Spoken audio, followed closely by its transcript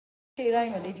တို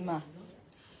င်းပဲလေဒီမှာ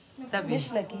တက်ပြီ Miss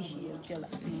Lucky ရှိရပြော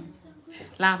လိုက်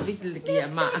လာ Miss Lucky အ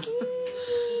မ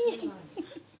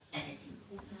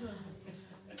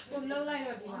ကိုလုံးလိုက်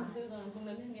တော့ဒီမှာကိုလ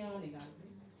ည်းမြောင်းနေတာ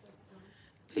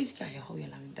Face ကရဟုတ်ရ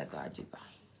လားမတက်သွားကြည့်ပါ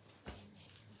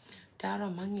ဒါ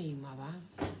တော့မငိမ်မှာပါ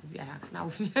ပြရတာခဏ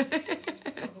ဦး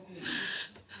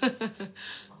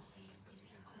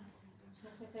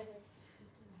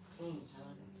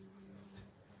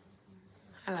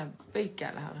ဟာလာပိတ်က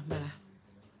လာမလား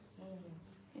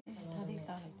ဒါလေး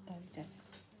လာလိုက်ဒါ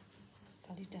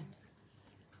လေးတန်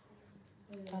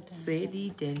စေဒီ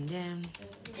တန်တန်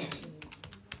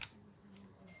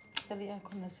ဒါလေးအ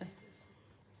ခုနစ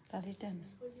ဒါလေးတန်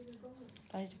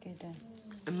ဒါလေးတကယ်တန်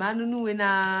မနုနုဝင်း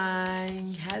နိုင်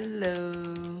hello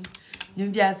ညွ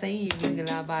န်ပြစိမ့်ရေမင်္ဂ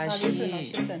လာပါရှင်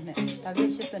82ဒါလေး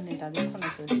82ဒါလေး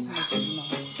80မှာ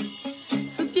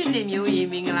စုပြစ်နေမျိုးရေ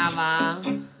မင်္ဂလာပါ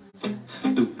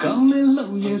သူကောင်းတဲ့လုံ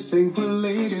ရဲ့စိတ်ဖွင့်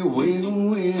လေးတွေဝင်း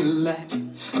ဝင်းလိုက်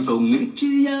အကုန်ငကြ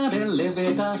ည့်ရတဲ့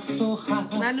level က so high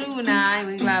မနုနိုင်မ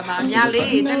င်္ဂလာပါမြ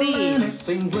လေးတလေး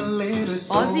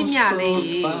ဘောစီမြလေး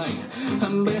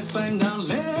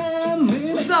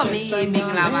ဦးစောမင်းရေမင်္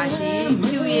ဂလာပါရှင်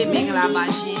ဖြူရေမင်္ဂလာပါ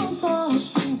ရှင်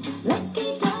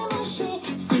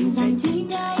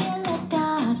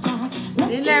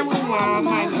ဒီလဲမှုမှာ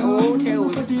မိုင်အိုးထဲ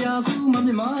ကို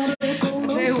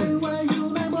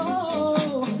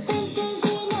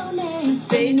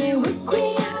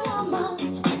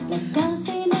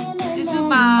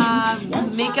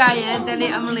မိကရဲ့တ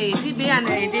လေးအမလေးကြည့်ပေးရတ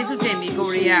ယ်ကျေးဇူးတင်ပြီကို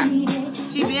ရီးယား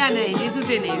ကြည့်ပေးရတယ်ကျေးဇူး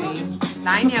တင်နေပြီ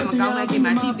လိုင်းညမကောင်းတဲ့ချိန်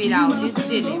မှာကြည့်ပေးတာကိုကျေးဇူး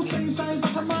တင်နေပြီ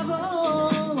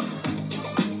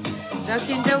ဒါ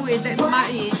ပြင်တဲ့ဝေးတဲ့မ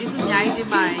အေးကျေးဇူးအများကြီးတင်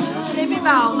ပါတယ်ရှင်းပြ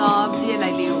ပါအောင်တော့ပြည့်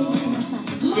လိုက်လေးကို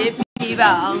ရှင်းပြ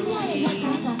ပါအောင်ရှင်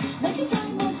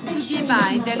ကြည့်ပါ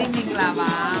တလေးမင်္ဂလာ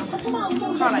ပါ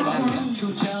ခေါ်လိုက်ပါ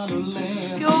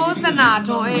ပြိုးစနာ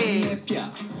တော်အေး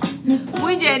ဝ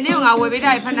င်းကျဲနေငါဝယ်ပေး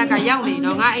တဲ့ဖက်နက်ကရောက်နေ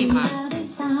တော့ငါအိမ်မှာ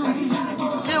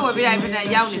ဆေးဝယ်ပေးတဲ့ဖက်နက်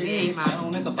ရောက်နေပြီအိမ်မှာ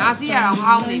ငါစီရအောင်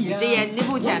ဟောင်းနေပြီတရနေ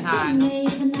ဖို့ချန်ထားတယ်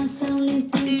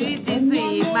တီဗီစင်ဆွေ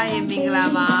မိုင်မင်္ဂလာ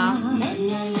ပါ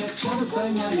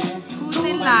ခုသ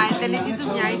င်လိုက်တယ်လေကျေးဇူး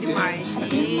အများကြီးတင်ပါတယ်ရှင်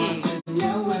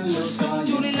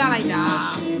ကျူးလေးလာလိုက်တာ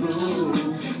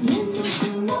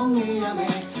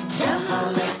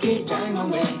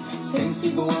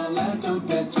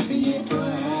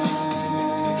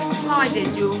လိုက်တယ်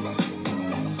ကျူး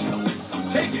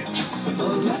ကျေး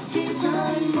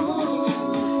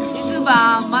ဇူးပါ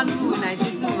မနူနိုင်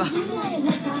ကျေးဇူးပါ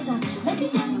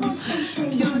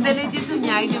ဖြူတယ်လေးကျေးဇူးအ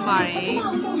များကြီးတင်ပါတယ်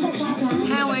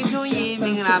ဟန်ဝေထွန်းရေမ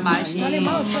င်္ဂလာပါရှင်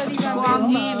ကိုအောင်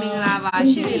ကြီးမင်္ဂလာပါ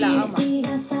ရှင်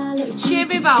ရှင်း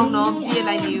ပေးပါအောင်နော်ကြည့်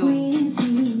လိုက်လေးကို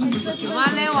မ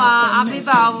လဲဝါအပေး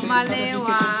ပါအောင်မလဲ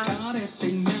ဝါ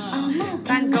က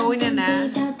န်ကိုဝင်းနေ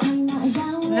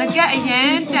ငကက်အရ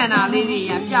င်တန်တာလေးတွေ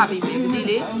ရပြပေးပြီဒီ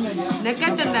လေငက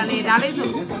က်တန်လေးဒါလေးဆို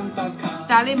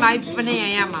ဒါလေးမိုက်ပနေရ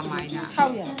ရမှာမိုက်တာ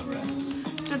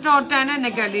600တော်တန်တဲ့င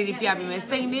ကက်လေးတွေပြပေးမယ်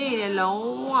စိန်လေးတွေလုံး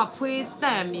ဝဖွေးတ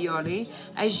န့်ပြီးတော့လေ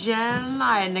အရန်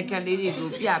လာရဲ့ငကက်လေးတွေကို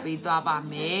ပြပေးသွားပါ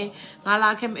မယ်ငါ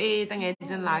လာခင်အေးတငယ်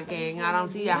ချင်းလာခဲ့ငါတောင်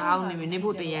စီရဟောင်းနေပြီနေ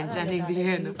ဖို့တရန်ကြံနေသေး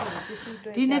ရဲ့နော်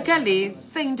ဒီငကက်လေး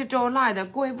စိန်တော်လာတဲ့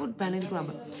ကိုယ်ပုတ်ဘန်လေးက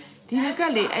ဒီငက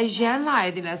က်လေးအရန်လာရ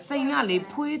တဲ့စိန်ရလေး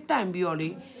ဖွေးတန့်ပြီးတော့လေ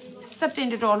စက်တင်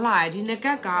တော်လာရဒီငက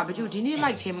က်ကဘကျူဒီနေ့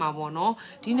လိုက်ချင်းမှာပေါ့နော်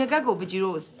ဒီငကက်ကိုဘကျူ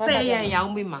တို့10ရန်ရော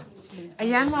င်းပေးမှာအ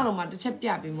ရန်လာတော့မှတစ်ချက်ပြ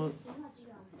ပေးမို့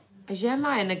အရန်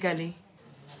လာရငကက်လေး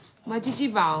မကြည့်ကြ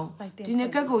ည့်ပါအောင်ဒီင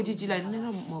ကက်ကိုကြည့်ကြည့်လိုက်နည်း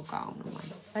တော့မကောင်းဘူး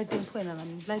လိုက်တင်ဖွင့်လာလား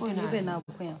လိုက်တင်လေးပဲနာ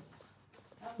ဖွင့်အောင်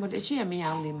မတအချစ်ရမရ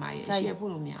အောင်လေးမရဲ့အချစ်ရဖို့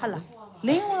လို့မရဟုတ်လားလ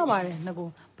င်းသွားပါတယ်ငကို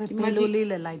ဘယ်လိုလေး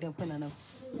လဲလိုက်တင်ဖွင့်လာတော့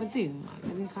မသိဘူးမတ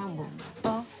မီးခမ်းပေါ့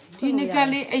ဒီငကက်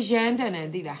လေးအရန်တန်တယ်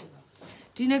သိလား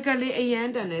ဒီငကက်လေးအရန်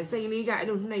တန်တယ်စိန်လေးကအဲ့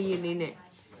လိုနှစ်ရင်လေးနဲ့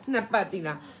နှစ်ပတ်သိ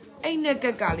လားအဲ့ငက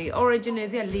က်ကလေး original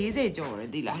စီက40ကျော်တယ်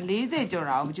သိလား40ကျော်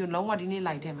တာကိုကျွန်တော်လုံးဝဒီနေ့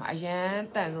လိုက်ထဲမှာအရန်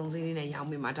တန်ဆုံးစည်းလေးနဲ့ရောင်း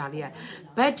ပေးမှာဒါလေးက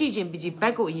ဘက်ကြည့်ချင်းပြီးဘ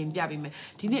က်ကိုအရင်ပြပေးမယ်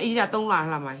ဒီနေ့အရေးကြ3လ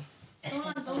လှမိုင်း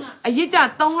3လအရေးကြ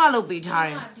3လလုပ်ပေးထားတ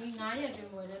ယ်ဒီ9ရက်တွင်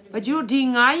ဝယ်တယ်ဘကျူဒီ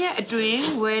9ရက်အတွင်း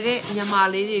ဝယ်တဲ့ညမာ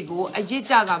လေးတွေကိုအရေး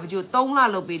ကြကဘကျူ3လ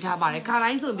လုပ်ပေးထားပါတယ်ခါ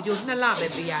တိုင်းဆိုဘကျူ2လပဲ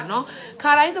ပေးရနော်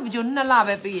ခါတိုင်းဆိုဘကျူ2လ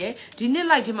ပဲပေးရဒီနေ့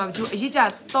လိုက်ထဲမှာဘကျူအရေးကြ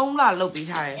3လလုပ်ပေး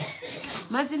ထားတယ်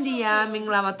မစင်ဒီယာမင်္ဂ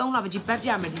လာပါ3လဘကျူဘက်ပြ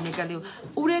မယ်ဒီနေ့ကလေး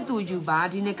ကိုဦးတဲ့သူယူပါ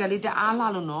ဒီနေ့ကလေးတအားလှ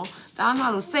လို့နော်တအားလှ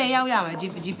လို့10ရောက်ရမယ်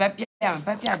ဒီဘက်ပြရမယ်ဘ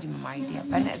က်ပြကြည့်မမိုင်းတည်း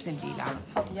ဘက်နဲ့အဆင်ပြေလား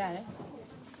ဟုတ်ရတယ်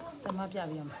တမပြ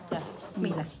ပြရမှာကြာမိ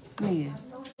လားမိရ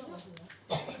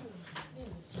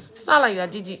လှလိုက်တာ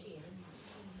ကြည့်ကြည့်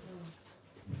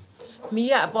မီး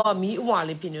ကအပေါ်မီးဥဝါ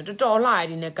လေးဖြစ်နေတော်တော်လှရည်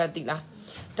ဒီနဲ့ကတ်တိလား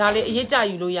ဒါလေးအရေးကြ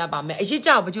ယူလို့ရပါမယ်အရေးကြ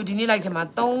ကိုပကြိုဒီနေ့လိုက်တယ်မှာ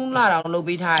3လတောင်လုပ်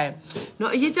ပေးထားတယ်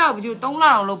နော်အရေးကြကိုပကြို3လ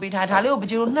တောင်လုပ်ပေးထားဒါလေးကိုပ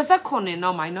ကြို29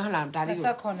နော်မိုင်းနော်ဟလာဒါလေးကို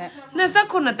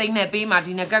29သိန်းနဲ့ပေးမှာ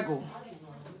ဒီနကတ်ကို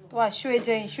သူကရွှေ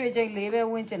ချိန်၄ပဲ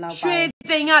ဝင်းကျင်တော့ပါရွှေ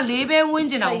ချိန်က၄ပဲဝင်း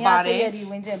ကျင်တော့ပါတယ်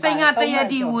စိန်ကတရက်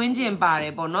ဒီဝင်းကျင်ပါတ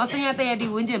ယ်ပေါ့နော်စိန်ကတရက်ဒီ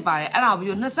ဝင်းကျင်ပါတယ်အဲ့ဒါကိုပ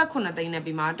ကြို29သိန်းနဲ့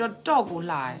ပေးမှာတော့ကို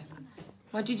လှတယ်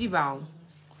မကြည့်ကြည့်ပါအောင်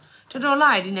တော်လှ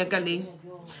ရဒီနကတ်လေး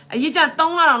အရေးကြ3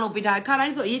လတောင်လုပ်ပေးထားခါတို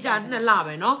င်းဆိုအရေးကြ2လ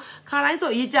ပဲเนาะခါတိုင်းဆို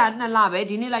အရေးကြ2လပဲ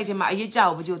ဒီနေ့လိုက်ထဲမှာအရေးကြ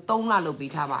ကိုပကြို3လလုပ်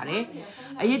ပေးထားပါတယ်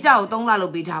အရေးကြကို3လလု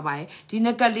ပ်ပေးထားပါတယ်ဒီန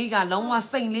ကတ်လေးကလုံးဝ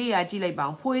စိန်လေးရာကြည့်လိုက်ပါ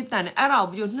အောင်ဖွေးတန်တယ်အဲ့ဒါကို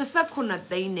ပကြို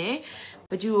29သိန်းနဲ့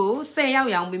ပကြို10ရောက်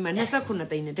ရောင်းပေးမယ်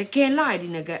29သိန်းနဲ့တကယ်လာရဒီ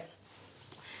န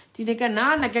ကတ်နာ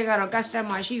နကတ်ကတော့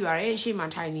customer ရှိရတယ်ရှေ့မှာ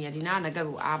ထိုင်နေရဒီနာနကတ်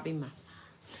ကိုအားပေးမှာ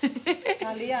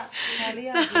ဒါလေး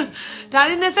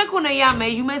29ရမ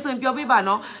ယ်ယူမယ်ဆိုရင်ပြောပြပါ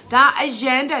နော်ဒါအရ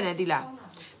န်တန်တယ်တိလား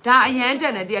ဒါအရန်တ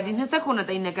န်တယ်တိလားဒီ29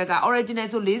သိန်းနဲ့ကက original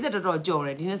ဆို40တော်ကြော်တ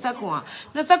ယ်ဒီ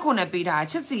29နဲ့ပေးထား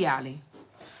ချစ်စီရလေ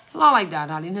လှလိုက်တာ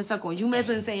ဒါလေး29ယူမယ်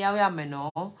ဆိုရင်10ရောက်ရမယ်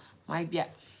နော်မိုက်ပြတ်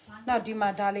နောက်ဒီမှာ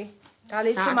ဒါလေး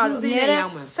ချင်ပါလို့အများ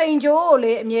နဲ့စိန်ကြိုးကို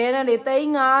လေအများနဲ့လေ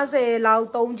350လောက်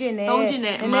သုံးကျင်နေနည်းန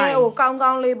ည်းဟိုကောင်း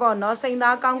ကောင်းလေးပေါ့နော်စိန်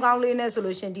သားကောင်းကောင်းလေးနဲ့ဆို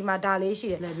လို့ရှင်ဒီမှာဒါလေးရှိ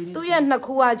တယ်သူ့ရဲ့နှစ်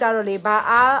ခုကကြတော့လေဘာ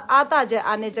အားတချက်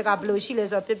အားနဲ့ချက်ကဘယ်လိုရှိလဲ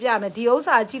ဆိုတော့ပြမယ်ဒီဥစ္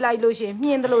စာကြည့်လိုက်လို့ရှင်မြ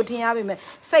င်တယ်လို့ထင်ရပါမယ်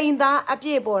စိန်သားအပြ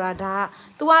ည့်ပေါ်တာဒါ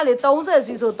သူကလေ30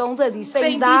စီဆို30စီစိ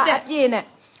န်သားအပြည့်နဲ့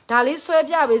ဒါလေးဆွဲ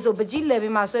ပြပေးဆိုပကြီးလေ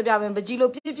ပေးမှာဆွဲပြပေးပကြီး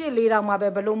လို့ပြည့်လေးတောင်မှပဲ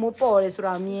ဘယ်လိုမျိုးပေါ်လဲဆို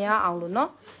တာမြင်ရအောင်လို့နော်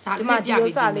ဒီမှာဒီဥ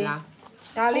စ္စာလေး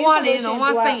ဒါလေးဆို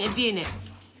လို့ရှိရင် तू စိတ်အပြည့်နဲ့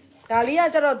ဒါလေးက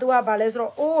ကျတော့ तू ကဘာလဲဆို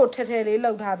တော့အိုးထဲလေး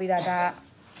လောက်ထားပေးတာဒါ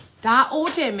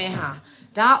အိုးထဲမဲ့ဟာ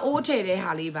ဒါအိုးထဲတဲ့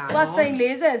ဟာလေးပါ तू ကစိန်40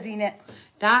စီးနဲ့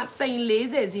ဒါစိန်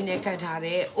40စီးနဲ့ခတ်ထားတ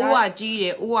ယ်အိုးကကြီးတ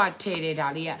ယ်အိုးကထဲတယ်ဒါ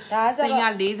လေးကစိန်က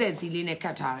40စီးလေးနဲ့ခ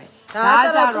တ်ထားတယ်ဒါ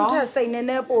ကြတော့သူ့ထက်စိန်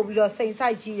နဲ့ပို့ပြီးတော့စိန်ဆို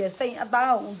င်ကြီးတယ်စိန်အသား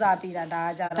အောင်ဦးစားပေးတာဒါ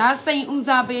ကြတော့ဒါစိန်ဦး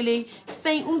စားပေးလေး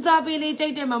ကြိ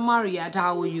တ်တဲ့မမရီယာဒါ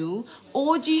ကိုယူ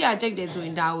အိုးကြီးတာကြိတ်တယ်ဆိုရ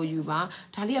င်ဒါကိုယူပါ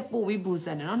ဒါလေးကပို့ပြီးပူ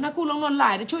စံတယ်နော်နှစ်ခုလုံးတော့လှ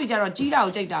ရတယ်တချို့ကြတော့ကြီးတာ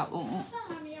ကိုကြိတ်တာ25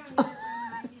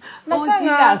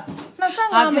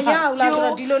မရအောင်လားဆို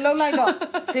တော့ဒီလိုလုံးလိုက်တော့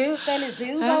ဈေးတဲလေး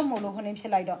ဈေးဥကောင်းမို့လို့ခဏဖြ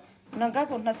စ်လိုက်တော့နဂတ်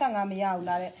ကို25မရအောင်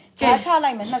လားတဲ့ဂျားချ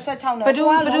လိုက်မယ်26နဲ့ဘ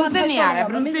ဒူးစစ်နေရတယ်ဘ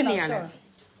ဒူးစစ်နေရတယ်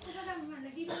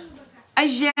အ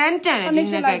ရန်တန်တယ်ဒီ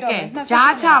နဂတ်က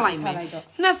ဂျားချလိုက်မယ်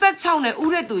26နဲ့ဥ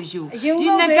ရက်သူယူဒီ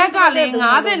နဂတ်ကလေ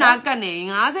50နာကတ်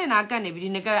နေပြီဒီ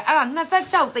နဂတ်အဲ့ဒါ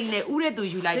26သိန်းနဲ့ဥရက်သူ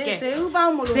ယူလိုက်ကဲဈေးဥပေါ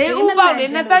င်းမို့လို့ဈေးဥပေါင်းလေ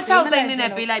26သိန်း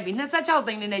နဲ့ပေးလိုက်ပြီ26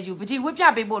သိန်းနဲ့ယူပကြီးဝက်ပြ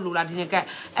ပေးဖို့လိုလားဒီနဂတ်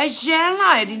အရန်လာ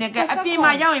တယ်ဒီနဂတ်အပြင်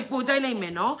မှာရောက်ရင်ပို့ကြိုက်လိုက်မ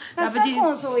ယ်နော်ဒါပကြီးခွ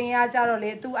န်ဆိုရင်ကကြတော့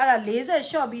လေ तू အဲ့ဒါ40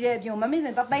 short ပြီးတဲ့အပြင်မမေ့စ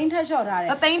င်3သိန်းထက် short ထားတယ်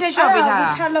3သိန်းထက် short ပေးထားတာ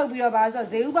ထပ်လုပ်ပြီးတော့ဗာဆို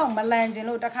ဈေးဥပေါင်းမလန်ကျင်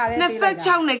လို့တခါတည်းပေးလိုက်တာ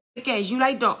26နဲ့ကဲယူ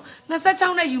လိုက်တော့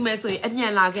26နဲ့ယူမယ်ဆိုရင်အမြ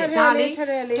န်လာခဲ့ဒါလေး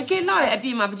တကယ်လာတယ်အပြ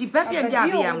င်မှာပကြီးဘက်ပြန်ပြ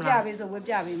ပေးရမလားပြပေးဆိုဝက်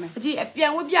ပြပေးမယ်ပကြီးအပြ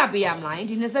န်ဝက်ပြပေးရမလား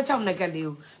ဒီ26နက်ကလေး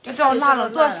ကိုတော်လှ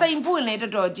လို့သူကစိန်ပွင့်လေ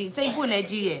တော်ကြီးစိန်ပွင့်လေ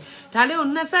ကြီးတယ်ဒါလေးကို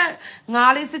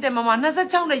25လေးစစ်တယ်မမ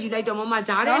26နဲ့ယူလိုက်တော့မမ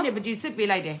ဂျားတဲ့နဲ့ပကြီးစစ်ပေး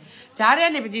လိုက်တယ်ဂျားတဲ့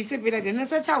နဲ့ပကြီးစစ်ပေးလိုက်တယ်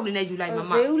26လေးနဲ့ယူလိုက်မ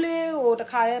မဈေးဦးလေးဟိုတ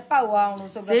ခါတည်းပောက်အောင်လို့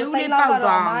ဆိုပြီးတော့3လောက်က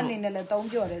တော့အမအနေနဲ့လည်း3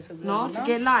ပြော်တယ်ဆိုပြီးနော်တက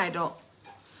ယ်လာရတော့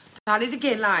ဒါလေးတက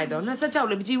ယ်လာရတော့26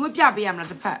လေးပကြီးဝက်ပြပေးရမလား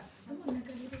တစ်ဖက်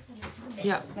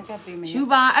ရယူ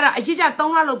ပါအဲ့ဒါအရေးကြ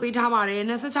3လလို့ပေးထားပါတယ်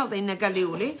26သိန်းနကတ်လေး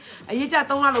ကိုလေအရေးကြ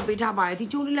3လလို့ပေးထားပါတယ်ဒီ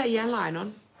ကျိုးလေးလည်းရမ်းလာရနော်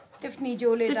Tiffany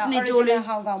ကျိုးလေးဒါ original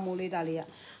ဟောင်ကောင်မိုးလေးဒါလေးက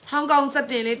ဟောင်ကောင်စ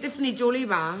တင်လေး Tiffany ကျိုးလေး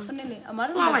ပါခဏလေးအမ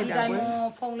တို့ဒီတိုင်း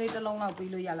ဖုန်းလေးတစ်လုံးလောက်ပေး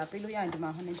လို့ရလားပေးလို့ရရင်ဒီမှာ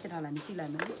ခဏဖြစ်ထားလိုက်မကြည့်လို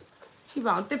က်မယ်ကြည့်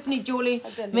ပါဦး Tiffany ကျိုးလေး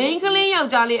main ကလေးယော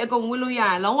က်ျားလေးအကုန်ဝတ်လို့ရရ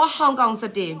င်လုံးဝဟောင်ကောင်စ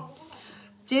တင်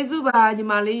ကျေးဇူးပါညီ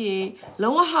မလေးရေ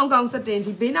လုံးဝဟောင်ကောင်စတင်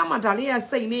ဒီဘေးနားမှာဒါလေးက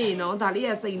စိန်လေးရေနော်ဒါလေး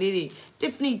ကစိန်လေးတွေ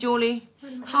Tiffany ကျိုးလေး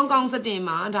ဟောင်ကောင်စတင်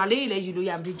မှာဒါလေးလည်းယူလို့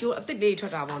ရပြီဒီကျိုးအစ်စ်လေးထွ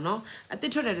က်တာပေါ့နော်အစ်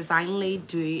စ်ထွက်တဲ့ဒီဇိုင်းလေး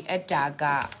တွေအတာက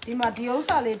ဒီမှာဒီဥစ္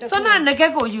စာလေးတစ်ခုဆွမ်းနာနဂ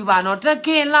တ်ကိုယူပါနော်တက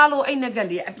ယ်လာလို့အဲ့နဂတ်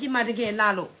လေးအပြစ်မှာတကယ်လာ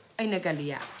လို့အဲ့နဂတ်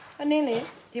လေးကခဏလေး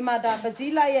ဒီမှာဒါပ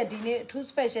ကြီးလိုက်ရဲ့ဒီနေ့အထူး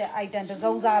special item တ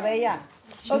စုံစာပဲရ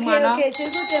Okay ကျေး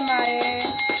ဇူးတင်ပါတယ်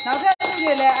နောက်ထပ်သူ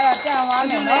တွေလည်းအဲ့ဒါပြန်သွား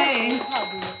မယ်နော်ဟုတ်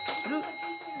ပြီ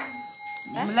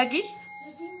မလက်ကီ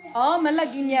အော်မလက်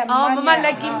ကြီးမြတ်မလ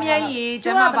က်ကြီးမြတ်ရေကျ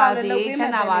မပါစေချ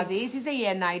မ်းသာပါစေစိစိ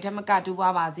ရဲ့နိုင်ဓမ္မကတူ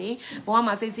ပွားပါစေဘဝ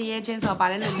မှာစိတ်ဆင်းရဲခြင်းဆိုပါ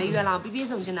တယ်လို့လေးရွယ်လောင်ပြည့်ပြည့်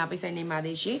စုံချင်တာပိတ်ဆိုင်နေပါ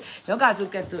သေးရှင်ယောဂစု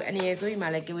ကတ်စုအနေရဆိုရင်မှ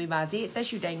လည်းကင်ဝေးပါစေအသက်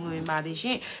ရှူတိုင်းငွေပါသေးရှ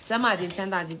င်ကျမချင်းချ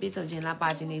မ်းသာခြင်းပြည့်စုံခြင်းလားပါ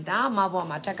ခြင်းနေတာမဘဝ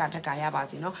မှာထက်ကရပါ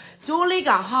စေနော်ကျိုးလေး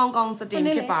ကဟောင်ကောင်စတင်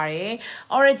ဖြစ်ပါတယ်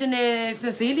original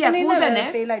ဈေးလေးက90နဲ့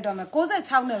ပေးလိုက်တော့မယ်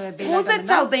96နဲ့ပဲပေးလိုက်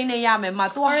96သိန်းနဲ့ရမယ်မ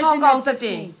သူဟောင်ကောင်စတ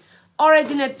င်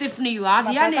original Tiffany က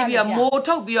ဒီကနေပြီးတော့မိုး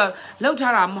ထုတ်ပြီးတော့လောက်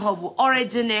ထားတာမဟုတ်ဘူး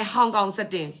original Hong Kong စ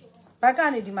တင်ဘက်က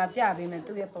နေဒီမှာပြပေးမယ်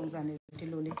သူ့ရဲ့ပုံစံလေးဒီ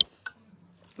လိုလေး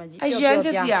အရန်ချ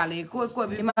က်စရာလေးကွက်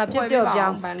ပြီးဒီမှာပြက်ပြော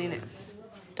င်းပန်းလေးနဲ့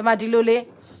ဒီမှာဒီလိုလေး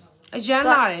အရန်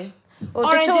လာတယ်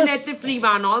original Tiffany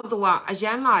ပါနော်သူကအရ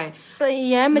န်လာတယ်စ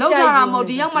ရန်မကြိုက်ဘူးလောက်တာမဟုတ်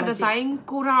ဒီရောက်မှဒီဇိုင်း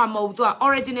ကိုထားတာမဟုတ်သူက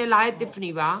original လာတဲ့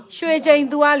Tiffany ပါရွှေချိန်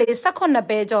သူကလေ18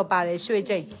ပဲကြော်ပါတယ်ရွှေ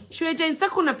ချိန်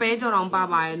18ပဲကြော်တောင်ပါ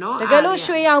ပါရဲ့နော်တကယ်လို့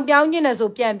ရွှေရောင်ပြောင်းခြင်းနဲ့ဆို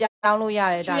ပြန်ပြောင်းလို့ရ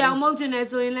တယ်ဒါရွှေရောင်မဟုတ်ခြင်းနဲ့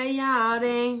ဆိုရင်လည်းရတ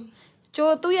ယ်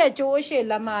ကျိုးသူ့ရဲ့ကျိုးရှည်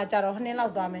လက်မကြတော့နှစ်လော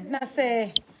က်သွားမယ်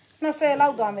20လော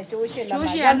က်သွားမယ်ကျိုးရှည်လက်မ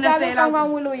ယောက်ျားလေးကောင်းကော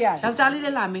င်းဝတ်လို့ရတယ်ယောက်ျားလေးလ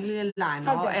ည်းလာမင်းကလေးလည်းလာ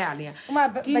နော်အဲ့အားလေးကဥမာ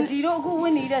ပကြီးတို့အခုဝ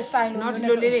တ်နေတဲ့ style လို့ဒီ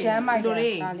လိုလေးရှမ်းမိုက်တယ်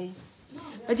ဒါလေး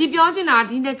ပကြီးပြောချင်တာ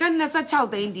ဒီနေ့က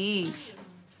26သိန်းဒီ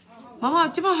မမ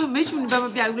ကျမမေရှူနေပဲမ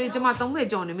ပြဘူးလေကျမ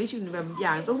30ကျော်နေမေရှူနေပဲမပြ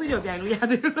ဘူး30ကျော်ပြိုင်လို့ရ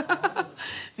သေးလား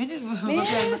မင်း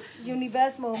Miss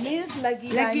Universe မို့ Miss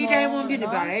Lucky Diamond ဖြစ်နေ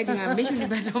ပါတယ်ဒီမှာမေရှူနေ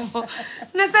ပဲတော့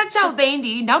26သိန်း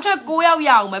ဒီနောက်ထပ်9ယောက်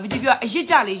ရအောင်ပဲပကြီးပြောအရစ်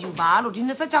ကြလေးယူပါလို့ဒီ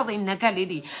26သိန်းနက်ခတ်လေး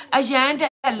ဒီအရန်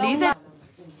တဲ့40ခဏလေး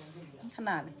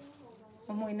မ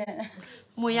မွေနဲ့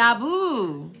မွေရဘူး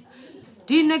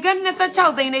ဒီနဂတ်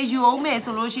26သိန်းလေးယူအောင်မယ်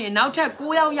ဆိုလို့ရှိရင်နောက်ထပ်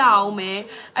9ယောက်ရအောင်မယ်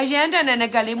အရန်တန်တဲ့န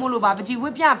ဂတ်လေးမို့လို့ပါပကြီးဝ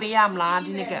စ်ပြပေးရမလား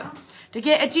ဒီနဂတ်တက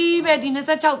ယ်အကြီးပဲဒီ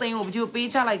26သိန်းကိုပကြီးပေး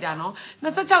ချလိုက်တာနော်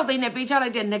26သိန်းနဲ့ပေးချလို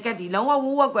က်တဲ့နဂတ်ဒီလုံးဝဝ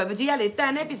ဝကွယ်ပကြီးကလေတ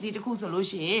န်တဲ့ပစ္စည်းတစ်ခုဆိုလို့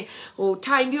ရှိရင်ဟို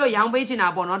ထိုင်ပြီးတော့ရောင်းပေးချင်တာ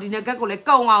ပေါ့နော်ဒီနဂတ်ကိုလည်း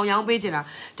ကုံအောင်ရောင်းပေးချင်တာ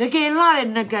တကယ်လှတဲ့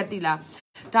နဂတ်တီလား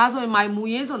ဒါဆိုရင်မိုင်မူ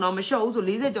ရင်းဆိုတော့မလျှော့ဘူးဆို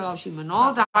40ကျော်လောက်ရှိမှာ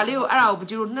နော်ဒါလေးကိုအဲ့ဒါကိုပ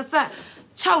ကြီးတို့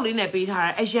6လေးနဲ့ပေးထားတ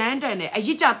ယ်အရန်တန်နဲ့အရ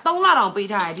စ်ကြ3လတောင်ပေး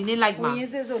ထားတယ်ဒီနေ့ like မှာမူရ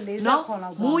င်းစစ်ဆို40ခွန်လော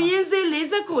က်မူရင်းစစ်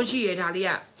40ခွန်ရှိရဒါလေး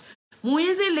ကမူရ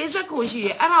င်းစစ်40ခွန်ရှိရ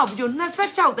အဲ့ဒါကိုပြော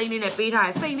26သိန်းလေးနဲ့ပေးထားတ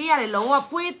ယ်စိတ်လေးရတယ်လုံးဝ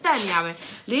ပွေးတက်နေရပဲ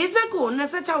40ခွန်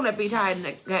26နဲ့ပေးထားတ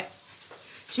ယ်က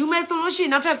ယူမယ်ဆိုလို့ရှိရ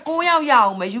င်နောက်ထပ်9ယောက်ရအော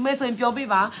င်မယ်ယူမယ်ဆိုရင်ပြောပြ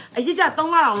ပါအရစ်ကြ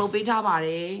3လတောင်လို့ပေးထားပါတ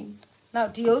ယ်နော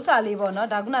က်ဒီဥစ္စာလေးပေါ့နော်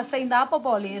ဒါကစိန်သား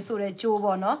ပေါ့လေးဆိုတဲ့ကျိုး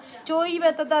ပေါ့နော်ကျိုးကြီးပဲ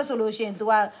တတ်ဆိုလို့ရှိရင် तू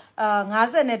က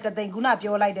50နဲ့တသိန်းခုန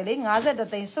ပြောလိုက်တယ်လေ50တ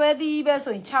သိန်းဆွဲသီးပဲ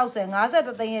ဆိုရင်60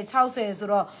 50သိန်းရဲ့60ဆို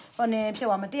တော့ဟိုနေဖြစ်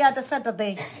သွားမှာ130သိ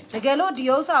န်းတကယ်လို့ဒီ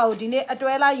ဥစ္စာကိုဒီနေ့အ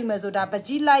တွဲလိုက်ယူမယ်ဆိုတာပ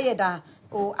ကြီးလိုက်ရတာ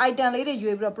ဟို item လေးတွေ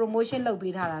ရွေးပြီးတော့ promotion လုပ်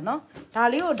ပေးထားတာနော်ဒါ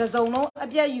လေးကိုတစ်စုံလုံးအ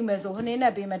ပြတ်ယူမယ်ဆိုဟင်း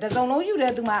နဲ့ပေးမယ်တစ်စုံလုံးယူ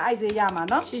တဲ့သူမှအိုက်စေးရမှာ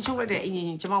နော်ရှင်းချုပ်လိုက်တဲ့အင်ဂျ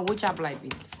င်ကျွန်မဝတ်ချပလိုက်ပြီ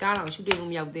စကားတော့ရှူတင်လို့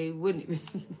မရောက်သေးဘူးဝတ်နေပြီ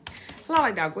လှ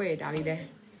လိုက်တာကွဲဒါလေးတဲ့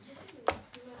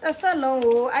တစ်ဆက်လုံး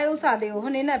ကိုအဲဥစ္စာလေးကိုဟ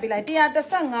င်းနဲ့ပေးလိုက်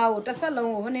135ကိုတစ်ဆက်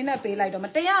လုံးကိုဟင်းနဲ့ပေးလိုက်တော့မ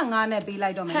105နဲ့ပေးလို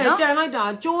က်တော့မယ်နော်ကြံလိုက်တာ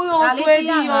ကျိုးရောဆွဲ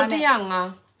တီးရော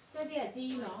105ဆွဲတီးက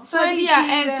ကြီးနော်ဆွဲတီးက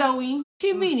အဲဆိုရင်ခိ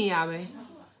မိနေရပဲ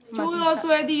ကျိုးရော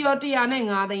ဆွဲတီးရော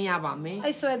105သိန်းရပါမယ်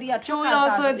အဲဆွဲတီးကကျိုးရော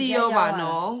ဆွဲတီးရောပါ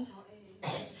နော်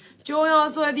ကျိုးရော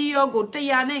ဆွဲတီးရောကို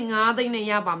105သိန်းနဲ့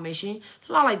ရပါမယ်ရှင်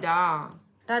လှလိုက်တာ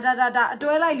ဒါအ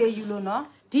တွဲလိုက်လေးယူလို့နော်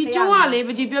ဒီကျိုးကလေပ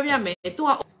ကြီးပြောပြမယ်သူ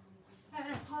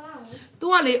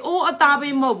ကလေအိုးအသား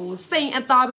ပေးမဟုတ်ဘူးစိန်အ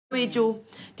သားပေးကျိုး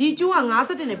ဒီကျိုးက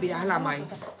50နဲ့ပေးတာဟလာမိုင်း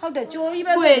ဟုတ်တယ်ကျိုးကြီး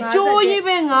ပဲဆို50ကျိုးကြီး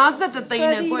ပဲ50သိန်း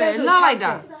နဲ့ကွယ်လှလိုက်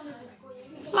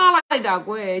တာ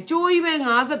ကွယ်ကျိုးကြီးပဲ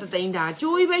50သိန်းဒါ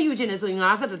ကျိုးကြီးပဲယူချင်တယ်ဆိုရင်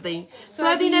50သိန်း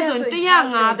ဆွဲသီးနဲ့ဆိုရင်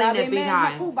105သိန်းနဲ့ပေးထားတ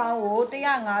ယ်ခုပေါင်းကို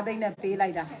105သိန်းနဲ့ပေးလို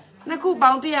က်တာနှစ်ခုပေါ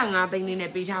င်း105သိန်းလေး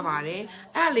နဲ့ပေးထားပါတယ်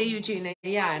အဲ့လေးယူချင်လည်း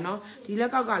ရရနော်ဒီလ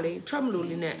က်ကောက်ကလေ trap မလို့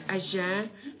လေးနဲ့အရန်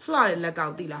လှတဲ့လက်ကော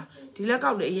က်တိလားဒီလက်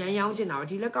ကောက်လေအရန်ရောင်းချင်တာပဲ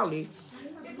ဒီလက်ကောက်လေ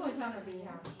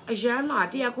အရန်လာ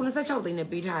196သိန်းနဲ့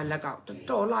ပေးထားတဲ့လက်ကောက်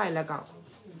တော်လှရဲ့လက်ကောက်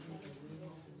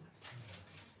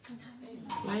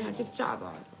လာရကြကြ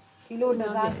သွားဒီလိုဒီ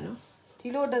ဇိုင်း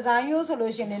မျိုးဆို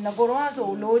လို့ရှိရင်ငကိုတော့ဆို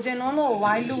လိုချင်လုံးလို့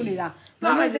ဝိုင်းလူနေတာမ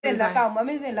မေ့စင်လက်ကောက်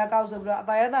ဆိုပြီးတော့အ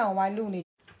ပါရတဲ့ဝိုင်းလူနေ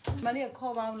မလေး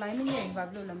ခေါ်ပါအောင်လိုင်းမမြင်ဘာ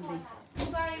ဖြစ်လို့လဲမသိဘူ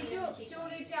ဂါရီကျိုး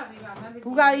လေးပြပေးပါမ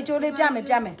ဘူဂါရီကျိုးလေးပြမယ်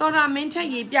တော်တာမင်းထက်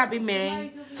ရေးပြပေးမယ်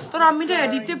တော်တာမင်းထက်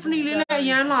ဒီ Tiffany လေးလည်းအ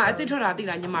ရန်လာအစ်စ်ထွက်တာသိ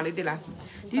လားညီမလေးသိလား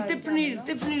ဒီ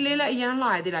Tiffany လေးလည်းအရန်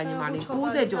လာရသိလားညီမလေး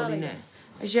90ကျော်လေးနဲ့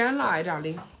အရန်လာရတာ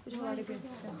လေး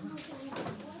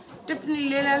Tiffany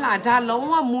လေးလည်းလာဒါလုံး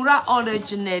ဝ Mura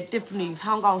original Tiffany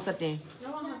Hong Kong setting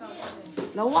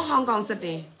လုံးဝ Hong Kong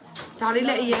setting ဒါလေး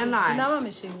လည်းအရန်လာဒီနားမှာမ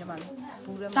ရှိဘူးညီမလေး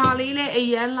ဒါလေးလည်းအ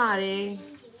ရန်လာတယ်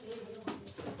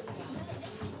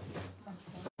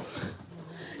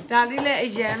ဒါလေးလည်းအ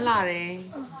ရန်လာတယ်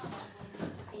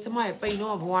ကျမရဲ့ပိန်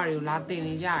တော့ဘဝတွေကိုလာတင်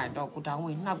နေကြရတော့ကိုတောင်းဝ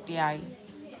င်နှောက်တရားကြီး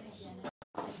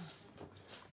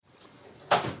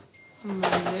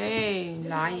ဟေး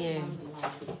လာရင်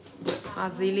အ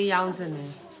စည်းလေးရောင်းစင်တ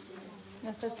ယ်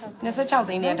26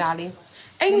သိန်းနဲ့ဒါလေး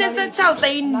အဲ့26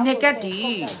သိန်းနဂတ်ဒီ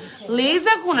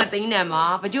49သိန်းနဲ့မှာ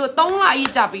ဘကျို့3လအ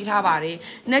ကြီးကြပေးထားပါတယ်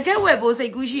နဂတ်ဝယ်ဖို့စိ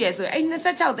တ်ကူးရှိရဆိုရင်အဲ့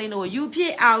26သိန်းတို့ယူဖြ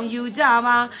စ်အောင်ယူကြ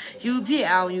ပါ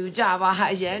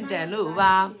အရန်တန်လို့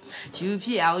ပါယူဖြ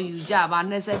စ်အောင်ယူကြပါ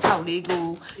26လေးကို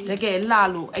တကယ်လှ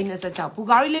လို့အဲ့26ဘူ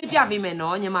ဂါရီလေးပြပေးမယ်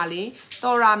နော်ညီမလေး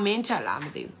တော်ရာမင်းထက်လားမ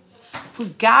သိဘူးဘူ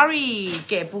ဂါရီ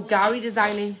ကဲဘူဂါရီဒီဇို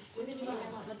င်းလေး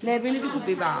လေပင်းလေးတစ်ခု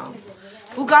ပေးပါအောင်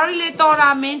ဘူဂါရီလေးတော်တာ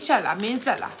မင်းချက်လားမင်းဆ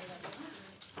က်လား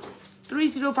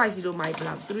3050မိုက်ပ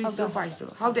လား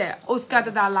3050ဟုတ်တယ်အိုစကာတ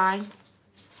တာလိုင်း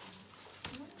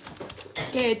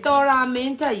ကဲတော်ရာမ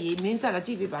င်းသက်ရေမင်းဆက်လာကြ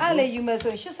ည့်ပေးပါအဲ့လေယူမယ်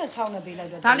ဆိုရင်86နဲ့ပေးလိုက်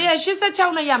တော့ဒါလေးက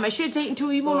86နဲ့ရမယ်ရွှေချင်းအထူ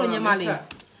ကြီးမို့လို့ညီမလေး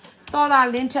တော်ရာ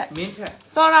လင်းထက်မင်းထက်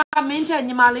တော်ရာမင်းထက်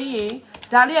ညီမလေးရေ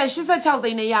ဒါလေးက86သိ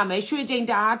န်းနဲ့ရမယ်ရွှေချင်း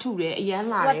တအားထူတယ်အရန်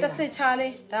လာတယ်ဟိုတစ်စစ်ချား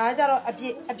လေးဒါကကြတော့အ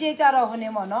ပြည့်ကြတော့ဟိုနေ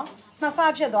ပေါ့နော်နှစ်ဆ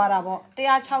ဖြစ်သွားတာပေါ့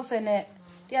160နဲ့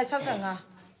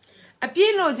165အပြ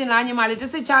ည့်လို့ကျင်လားညီမလေးတ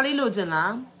စ်စစ်ချားလေးလို့ကျင်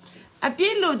လားအပြ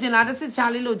ည့်လို့ကျင်လားတစ်စစ်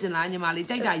ချားလေးလို့ကျင်လားညီမလေး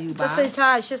ကြိုက်တာယူပါတစ်စစ်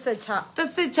ချား86တစ်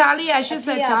စစ်ချားလေးက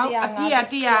86အပြည့်က165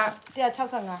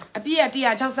အပြည့်က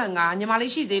165ညီမ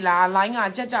လေးရှိသေးလားလိုင်းက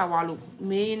ကြက်ကြွားလို့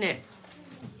မင်းနဲ့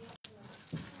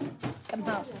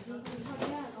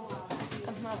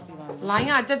လိုင်း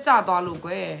ကကြက်ကြသွားလို့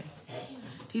ကွယ်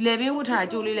ဒီလေပင်ဝတ်ထား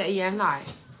ကြိုးလေးလည်းအရန်လှတယ်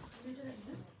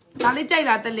ဒါလေးကြိုက်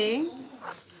လားတလင်း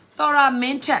တော်ရာမ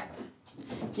င်းချက်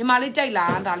ညီမလေးကြိုက်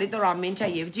လားဒါလေးတော်ရာမင်းချ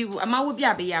က်ရေကြည့်ဘူးအမဝတ်ပြ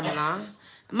ပေးရမလား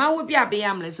အမဝတ်ပြပေးရ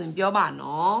မလဲဆိုရင်ပြောပါ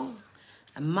နော်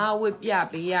အမဝတ်ပြ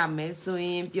ပေးရမယ်ဆိုရ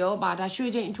င်ပြောပါဒါရွှေ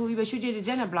ချင်းအထူးကြီးပဲရွှေချင်းတစ်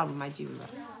ချက်နဲ့ဘယ်လောက်မှကြည့်ဘူးပါ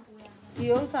ဒီ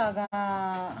ဥစ္စာက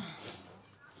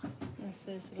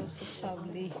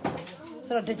16လေး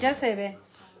ဆိုတော့တစ်ချက်10ပဲ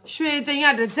ရွှေချင်းက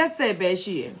တစ်ချက်10ပဲ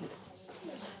ရှိရယ်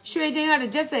ရွှေချင်းကတ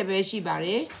စ်ချက်10ပဲရှိပါတ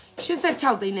ယ်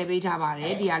86သိန်းနဲ့ပေးထားပါတ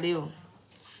ယ်ဒီဟာလေးကို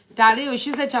ဒါလေးကို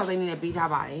86သိန်းနဲ့ပေးထား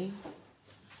ပါတယ်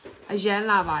အရန်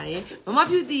လာပါတယ်မမ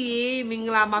ဖြူတီရေမင်္ဂ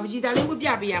လာပါပကြီးဒါလေးဝတ်ပြ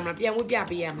ပေးရမလားပြန်ဝတ်ပြ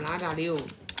ပေးရမလားဒါလေးကို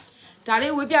ဒါ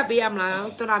လေးဝတ်ပြပေးရမလား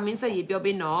တော်တာမင်းဆက်ရေပြော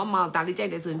ပေးနော်မောင်ဒါလေးကြို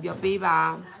က်တယ်ဆိုရင်ပြောပေးပါ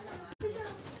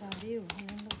ဒါလေးကိုဟင်း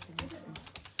လုပ်တ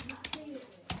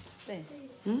ယ်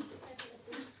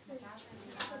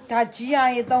ဒါကြီးရ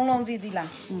ရေ3လုံးစီသီးလား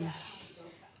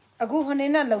အခုဟို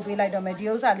နေ့နဲ့လှုပ်ပေးလိုက်တော့မယ်ဒီ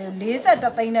ဥစ္စာလေးကို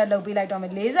43သိန်းနဲ့လှုပ်ပေးလိုက်တော့မ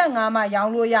ယ်45မှာရော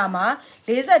င်းလို့ရမှာ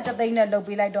43သိန်းနဲ့လှုပ်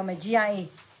ပေးလိုက်တော့မယ် GIA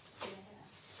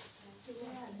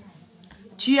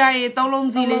GIA 3လုံး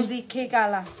စီလေး3လုံးစီ K က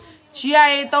လာ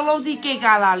GIA 3လုံးစီ K က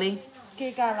လာလေး K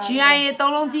ကလာ GIA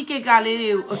 3လုံးစီ K ကလေး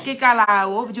တွေကို K ကလာ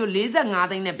ကိုဘယ်လို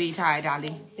45သိန်းနဲ့ပေးထားရတာ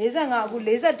လေး45အခု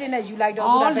41နဲ့ယူလိုက်တော့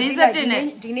ဟုတ်လား41နဲ့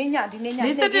ဒီနေ့ည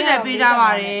41နဲ့ပေးထားပါ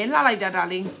တယ်လှလိုက်တာဒါ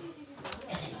လေး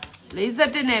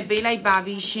41နဲ့ပေးလိုက်ပါ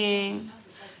ပြီရှင်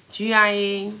GIA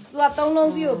သူက3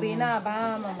လုံးစီကိုပေးနာဘာ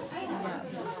မှမဆိုင်ဘူး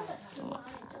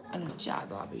အဲ့လိုကြာ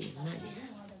သွားပြီမှန်တယ်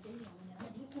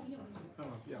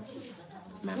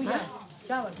မမ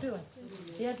ကြာပါတွေ့ပါ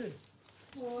ဒီရတွေ့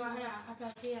ဟိုအဲ့ဒါအက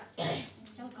ကေးက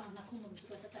ကျောင်းကောင်နှစ်ခုမှမ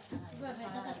ပြောတတ်တာသူကပြောတယ်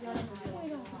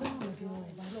ပြော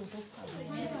ဘာလို့တော့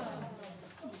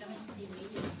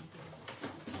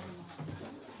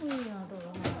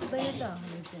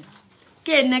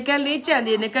ကဲငကလေးကြံ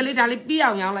သေးငကလေးဒါလေးပြီး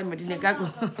အောင်ရောင်းလိုက်မယ်ဒီငကကို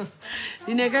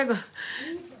ဒီငကကို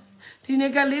ဒီင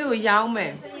ကလေးကိုရောင်းမ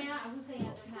ယ်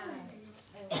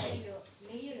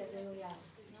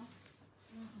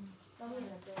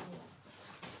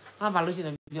ဘာလို့ရှင်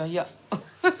ပြောရ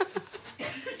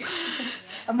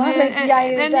အမလည်းကြည်ရ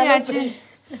တယ်တဲ့နေချင်း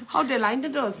ဟုတ်တယ် line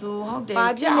တော်ဆိုဟုတ်တယ်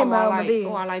ကြာပါလိုက်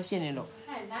ဟိုဟာ live ဖြစ်နေတော့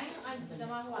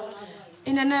အ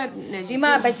င်တာနက်နဲ့ဒီ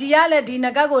မှာပကြီးကလည်းဒီင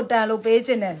ကကိုတန်လို့ပေး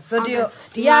ခြင်းတယ်ဇွတ်တီယို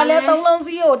ဒီကလည်း3လုံး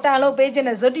စီးကိုတန်လို့ပေးခြင်းတ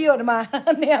ယ်ဇွတ်တီယိုဒီမှာ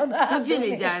နှစ်ယောက်သားဇွတ်ဖြစ်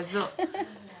နေကြဇွတ်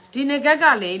ဒီငကက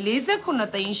လေ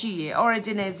49သိန်းရှိရယ်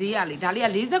original ဈေးရလေဒါလေးက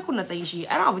49သိန်းရှိရယ်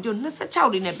အဲ့ဒါကိုကျ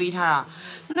26လေးနဲ့ပေးထား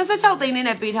တာ26သိန်းလေး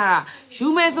နဲ့ပေးထားတာယူ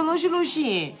မယ်ဆိုလို့ရှိ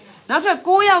ရင်နောက်ထပ်6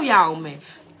ယောက်ရအောင်မယ်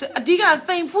အဓိက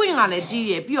စိန်ဖွင့်ကလည်းကြီး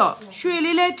တယ်ပြီးတော့ရွှေ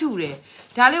လေးလည်းထူတယ်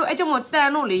ဒါလေးကိုအဲ့ကြောင့်မို့တန်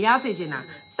လို့လေရစေချင်တာ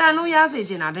တန်လို့ရစေ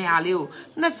ချင်တာတရားလေးကို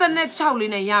26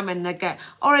လေးနဲ့ရမယ်ငက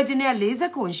original က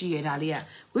40ခွန်ရှိရယ်ဒါလေးက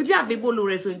ဝိပြပေးဖို့လို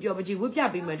ရယ်ဆိုရင်ပြောပါကြည့်ဝိပြ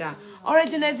ပေးမယ်ဒါ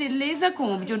original စီ40ခွန်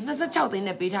ကိုပြီး26သိန်း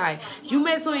နဲ့ပေးထားရယ်ယူမ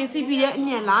ယ်ဆိုရင် CP ရဲ့အ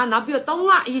မြင့်လားနောက်ပြီးတော့3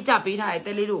လအရေးကြပေးထားရယ်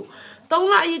တဲလေးတို့3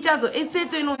လအရေးကြဆိုအေးစစ်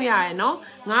သွင်းလို့ရရယ်နော်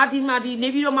ငါဒီမှာဒီနေ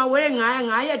ပြီးတော့မှဝဲတဲ့9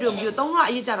ရက်အတွင်းပြီးတော့3လ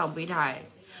အရေးကြတော့ပေးထားရယ်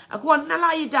အခုက2လ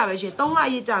အရေးကြပဲရှင်3လအ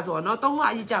ရေးကြဆိုတော့နော်3လ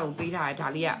အရေးကြကိုပေးထားရယ်ဒါ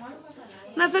လေးက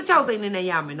26သိန်းနဲ့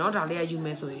ရမယ်နော်ဒါလေးကယူမ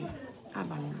ယ်ဆိုရင်အဲ့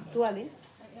ပါလားသူကလေ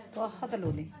သူဟုတ်တယ်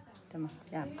လို့လေဒီမှာ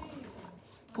ရ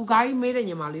ဘူဂါရီမေးတဲ့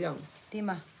ညီမလေးတော့ဒီ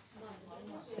မှာ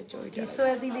စကြောဒီ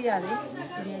ဆွဲသီးလေးရလေ26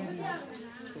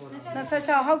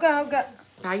ဟုတ်ကဲ့ဒါ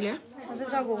ကြီးလေ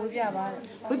26ကိုဝေးပြပါ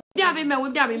ဝေးပြပေးမယ်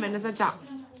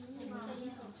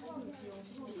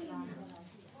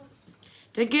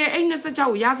26တကယ်အဲ့26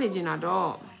ကိုရစေချင်တာတော့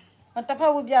တစ်ဖ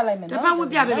က်ဝေးပြလိုက်မယ်နော်တစ်ဖက်ဝေး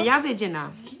ပြပေးမယ်ရစေချင်တာ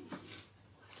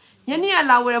ညနေက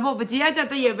လာဝယ်တော့ပကြီးကကြက်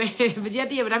တည့်ရပဲပကြီးက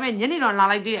တည့်ရပဲဒါပေမဲ့ညနေတော့လာ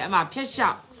လိုက်သေးတယ်အမဖြက်လျှော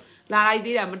က်လာလိုက်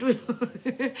သေးတယ်မတွေ့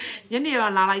ညနေ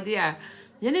တော့လာလိုက်သေးတယ်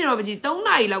ညနေတော့ပကြီး3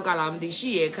နာရီလောက်ကလာမသိရှိ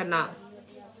ရခဏ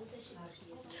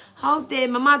ဟုတ်တယ်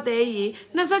မမတဲကြီး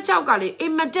26ကလေအိ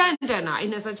မ်မတန်တန်တာအိ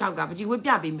မ်26ကပကြီးဝေး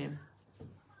ပြပေးမယ်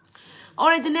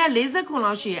original 40ခွန်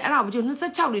လောက်ရှိရအဲ့ဒါဘာလို့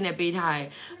26လေးနဲ့ပေးထားရဲ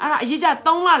အဲ့ဒါအရေးကြ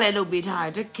3လလဲလုပ်ပေးထားရဲ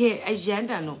တကယ်အရန်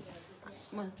တန်တော့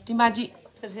ဒီမှာကြည့်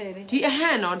ဒီအဟ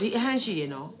န့်နော်ဒီအဟန့်ရှိရ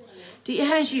နော်ဒီအ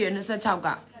ဟန့်ရှိရ26က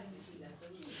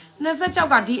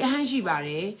26ကဒီအဟန့်ရှိပါတ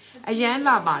ယ်အရန်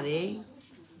လာပါတယ်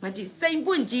မကြည့်စိန်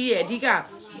ပွင့်ကြီးရအဓိ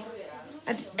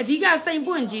ကစိန်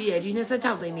ပွင့်ကြီးရဒီ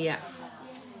26သိန်းလေးက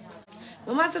မ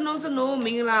မစနုံမ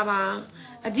င်္ဂလာပါ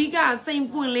အဓိကစိန်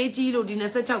ပွင့်လေးကြီးလို့ဒီ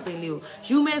26သိန်းလေးကို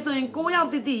ယူမယ်ဆိုရင်6ယောက်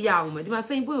တိရအောင်မယ်ဒီမှာ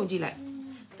စိန်ပွင့်ကိုကြည့်လိုက်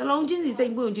တလုံးချင်းစီစိ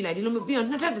န်ပွင့်ကိုကြည့်လိုက်ဒီလိုမျိုးပြီးတော့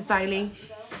နှစ်ထပ်ဒီဇိုင်း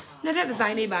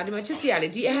လေးပါဒီမှာချစ်စရာ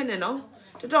လေးဒီအဟက်နဲ့နော်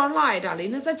တော်တော်လှရတာလေး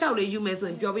26လေးယူမယ်ဆို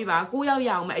ရင်ပြောပြပါ6ယောက်ရ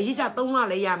အောင်မယ်အရေးချ3လ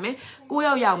လေးရမယ်6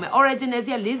ယောက်ရအောင်မယ် original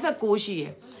စီက49ရှိရ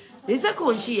ယ်40ခွ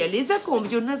န်ရှိရယ်40ခွန်မ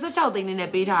ကျ26သိန်းလေး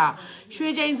နဲ့ပေးထားရွှေ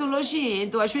ချိန်ဆိုလို့ရှိရင်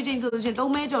သူကရွှေချိန်ဆိုလို့ရှိရင်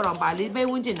3မဲကျော်တော့ပါလေးပဲ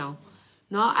ဝန်းကျင်တော့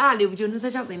နော်အဲ့ဒါလေးမကျ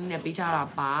26သိန်းလေးနဲ့ပေးထားတာ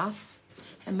ပါ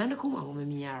အမှန်တခုမှကိုမ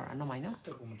မြင်ရတာတော့မိုင်းနော်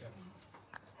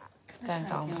ကန်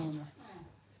ကောင်း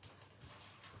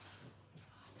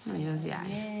နော်ရစရာ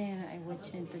အဲ့ဝချ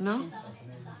င်းတချင်းနော်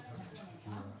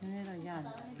နည်းတော့ရတ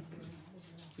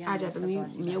ယ်အားကြသမီး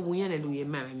မြေဝင်ရတဲ့လူရေ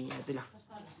မှန်မမြင်ရသလား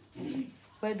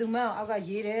ဘယ်သူမှအောက်က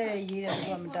ရေးတယ်သူ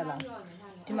ကမတက်လာ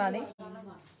ဒီမှာလေ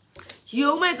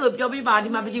ရုံးမဲ့ဆိုပြောပြပါဒီ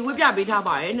မှာပကြီးဝှက်ပြပေးထား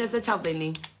ပါတယ်26သိန်း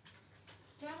လေး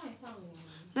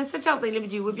26သိန်းလေးပ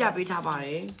ကြီးဝှက်ပြပေးထားပါတ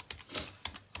ယ်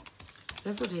လ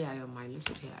က်စွပ်ထရရောမိုင်းလက်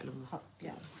စွပ်ထရအဲ့လိုဟုတ်ပြ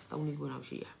3လေးခုလောက်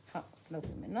ရှိရဟုတ်လုပ်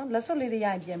ပြီမယ်နော်လက်စွပ်လေးတွေရရ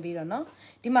င်ပြန်ပြီးတော့နော်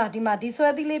ဒီမှာဒီဆွဲ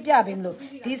သီးလေးပြပေးမလို့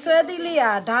ဒီဆွဲသီးလေးက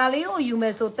ဒါလေးကိုယူမ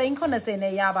ယ်ဆို380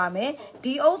နဲ့ရပါမယ်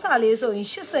ဒီဥစ္စာလေးဆိုရင်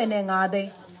85သိ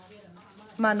န်း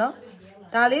မှန်နော်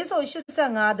ဒါလေးဆို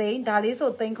85သိန်းဒါလေးဆို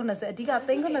380အဓိက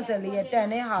380လေးရဲ့တန်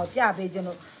တဲ့ဟာကိုပြပေးခြင်း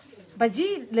လို့ပ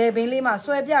ကြီးလေဘင်းလေးမှာ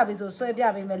ဆွဲပြပေးဆိုဆွဲပြ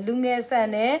ပေးမယ်လူငယ်ဆန်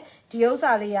နဲ့ဒီဥစ္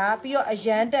စာလေးကပြီးတော့အရ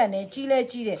န်တန်နဲ့ကြီးလဲ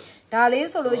ကြီးတယ်ဒါလေး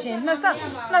ဆိုလို့ရှိရင်25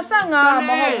မ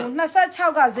ဟုတ်ဘူး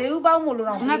26ကဈေးဥပေါင်းမို့လို့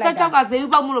တော့ပေးလိုက်တာ26ကဈေးဥ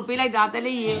ပေါင်းမို့လို့ပေးလိုက်တာတဲ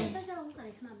လေးရေ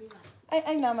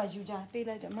အဲ့နားမှာယူကြပေး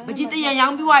လိုက်တယ်ပကြီးတရရော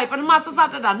င်းပြီးွားပြီပထမဆက်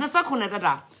တက်တာ29တက်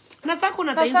တာ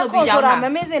29သိန်းဆိုပြီးရောင်းတာမ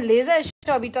မေ့စင်40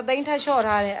ရှော့ပြီး3သိန်းထပ်ရှော့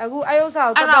ထားတယ်အခုအယုတ်စာ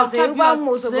ကိုတက်ဈေးဥပေါင်း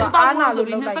မို့ဆိုပြီးအားနာလို့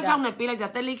လုပ်လိုက်တာ26နဲ့ပေးလိုက်တာ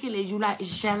တဲလေးခင်လေးယူလိုက်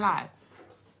ရမ်းလာ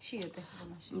ရှိရတယ်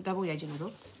တတ်ဖို့ရချင်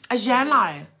လို့အရန်လာ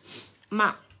တယ်မ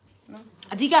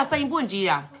အဓိကစိန်ပွင့်ကြီး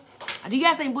တာ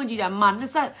မ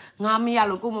25မရ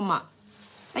လို့ကိုမ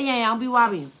တရံရောင်းပြီးွား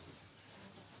ပြီ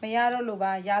မရတော့လို့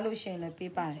ပါရလို့ရှင်လည်း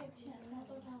ပေးပါတယ်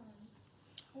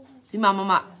ဒီမှာမ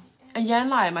အရန်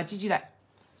လာတယ်မကြည့်လိုက်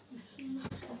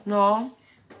နော်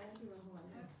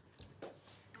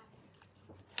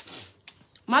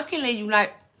မခင်လေးယူလိုက်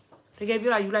တကယ်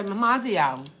ပြောတာယူလိုက်မမားစေရအော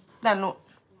င်တန်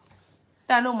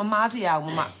တို့မမားစေရအောင်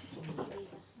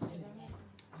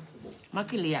မ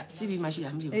ခင်လေးကစီဘီမရှိတာ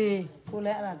မရှိဘူးအေးကိုလ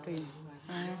ည်းအဲ့ဒါတွေ့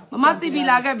မစီဘီ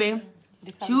လာခဲ့ပဲ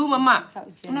ယူ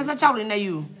26လေးနဲ့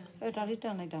ယူအဲ့ဒါလေးတ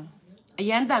န်လိုက်တာအ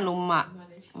ရန်တန်လို့မ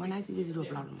190ဘယ်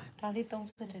လောက်လဲဒါလေး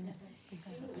30နဲ့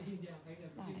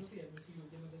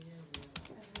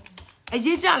အ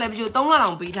ရေးကြလည်းပြို3လတော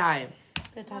င်ပေးထားတ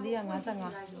ယ်ဒါလေးက55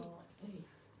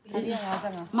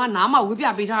မနားမဝေးပြ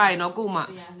ပေးထားရနော်ကိုမ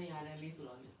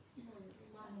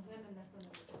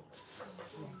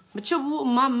မချဘူး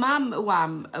မ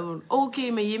โอเค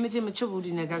မရေးမချင်းမချဘူး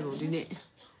ဒီနေ့ကကိုဒီနေ့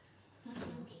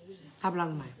ဘလော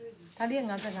က်လဲဒါလေးက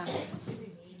55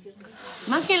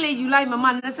မခင်လေးယူလိုက်မ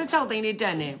26သိန်းလေးတ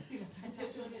က်နေ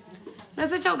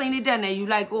26သိန်းလေးတက်နေယူ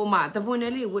လိုက်ကိုမတပွန်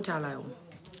လေးဝတ်ထားလိုက်အောင်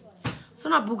ဆို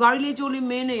တော့ဘူဂါရီလေးကျိုးလေး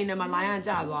မင်းနေနေမှာလိုင်းရ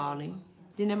ကျသွားအောင်လေ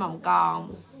ဒီနေ့မှမကောင်း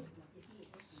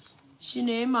ရှင်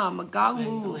နေမှာမကောင်း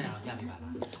ဘူး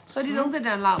ဆိုဒီ30တ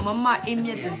န်လောက်မအေးမြ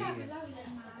က်တယ်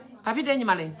ဘာဖြစ်တယ်ညီ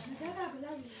မလေး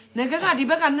ငကကဒီ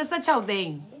ဘက်က26သိ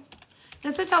န်း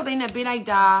နဲ့ပေးလိုက်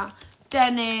တာတ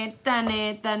န်နေ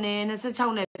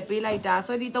26နဲ့ပေးလိုက်တာ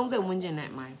ဆိုဒီ30ဝန်းကျင်နဲ့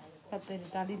အမိုင်းဟုတ်တယ်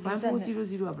ဒါလေး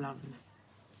1400ကဘယ်လောက်လဲ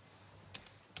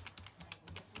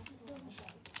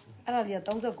အဲ့ဒါကြီးက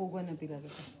39ခွဲနဲ့ပေးလိုက်တ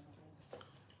ယ်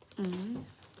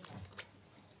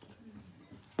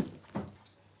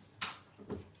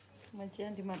မကျ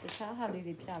န်ဒီမှာတခြားဟာလေး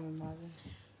တွေပြမယ်ပါပဲ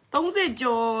30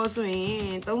ကျော်ဆိုရ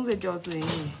င်ဒါ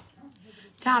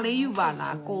လေးယူပါ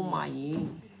လားကိုမကြီး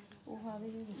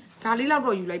ဒါလေးလောက်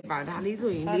တော့ယူလိုက်ပါဒါလေး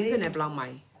ဆိုရင်40နဲ့ဘယ်လောက်မို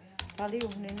င်းဒါလေး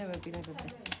ကိုနှစ်နဲ့ပဲပေးလိုက်တော့40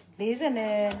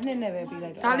နဲ့နှစ်နဲ့ပဲပေးလို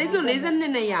က်တော့ဒါလေးဆို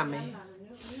42နဲ့ရမယ်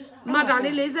မဒါ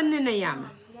လေး42နဲ့ရမ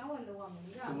ယ်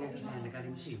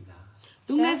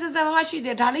လူငယ်စစမရှိတ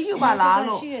ယ်ဒါလေးယူပါလား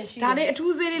လို့ဒါလေးအ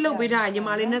ထူးသေးလေးလုပ်ပေးထားညီမ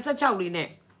လေး26လေး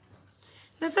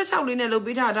နဲ့လုပ်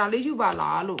ပေးထားဒါလေးယူပါ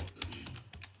လားလို့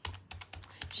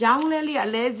ရောင်းလဲလေးအ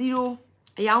လဲ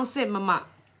0အယောင်းစစ်မ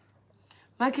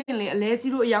ခင်လေးအလဲ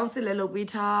0အယောင်းစစ်လဲလုပ်ပေး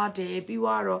ထားတယ်ပြီး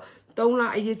တော့3လ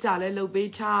အရေးကြလဲလုပ်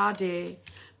ပေးထားတယ်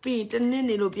ပြီးတနည်း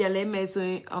နေလို့ပြန်လဲမယ်ဆို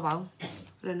ရင်ဟောပါဦး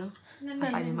ဘယ်နော်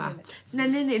ဆိုင်နေမှာန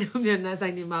ည်းနည်းနေလို့ပြန်နှဆို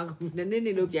င်နေမှာနည်းနည်း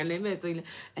နေလို့ပြန်လဲမယ်ဆိုရင်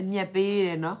အမြတ်ပေးတ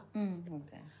ယ်နော်ဟုတ်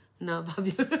တယ်နော်ဘာ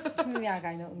ပြောရ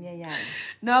ခိုင်တော့အမြတ်ရတယ်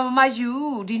နော်မယူ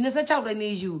ဒီ26တိန်း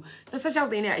လေးယူ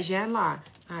26တိန်းနဲ့အရန်လာ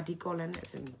ဒီကော်လန်နဲ့အ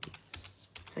စင်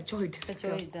စချိုးတ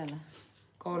က်လား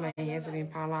ကော်လန်ရဲ့ဆိုရင်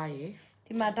ဖားလာရေ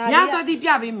ဒီမှာဒါရဆွဲသီးပြ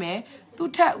ပေးမယ်သူ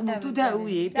ထက်ဦး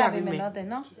ရေပြပေးမယ်နော်တဲ့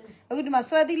နော်အခုဒီမှာ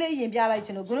ဆွဲသီးလေးရင်ပြလိုက်ချ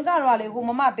င်လို့ခုနကတော့လေဟို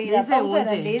မမပေးတာ30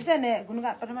နဲ့40နဲ့ခုနက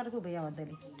ပထမတစ်ခုပေးရမှာတဲ့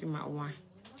လေဒီမှာဝိုင်း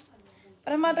ပ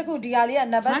ထမတစ်ခုဒီဟာလေးက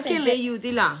နံပါတ်စိတ်လေးယူ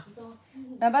သီးလား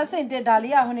နံပါတ်စိတ်တက်ဒါ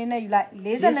လေးကဟိုနေနဲ့ယူလိုက်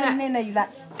42နဲ့ယူလိုက်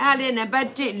အဲ့လေးနံပါတ်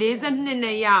1 42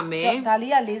နဲ့ရမယ်ဒါ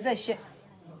လေးက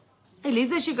48အဲ့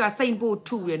48ကစိတ်ပို့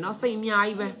ထူရယ်နော်စိတ်အများ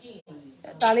ကြီးပဲ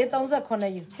ဒါလေး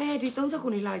38ယူဟဲ့ဒီ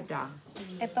39လိုက်တာ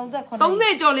အဲ့38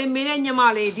 30ကျော်လေးမေးတဲ့ညီမ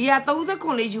လေးဒီက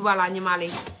39လေးယူပါလားညီမ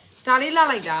လေးဒါလေးလာ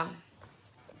လိုက်တာ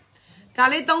ဒါ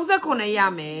လေး39ရ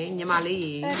မယ်ညီမလေး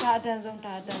ရေအဲ့ဒါအတန်ဆုံး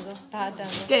ကဲ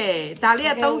ဒါလေး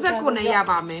က39ရ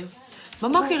ပါမယ်မ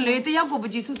မခင်လေးတယောက်ကိုပ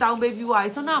ကြီးစုတောင်းပေးပြီးွား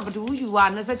ရေးစနဘဒူးယူွား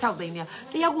26သိန်းနဲ့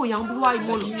တယောက်ကိုရောင်းပြီးွားရေး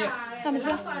မို့လို့တမ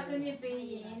ချာ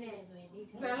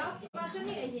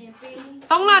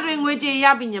တောင်းလာတွင်ငွေကြေးရ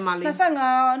ပြီညီမလေး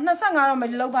25တော့မ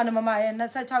လောက်ပါနဲ့မမရဲ့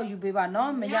26ယူပေးပါ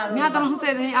နော်မရတော့မြတ်တော်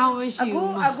10သိန်းအောင်မရှိ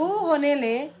ဘူးအခုဟိုနေ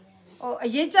လေဟိုအ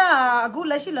ရေးကြအခု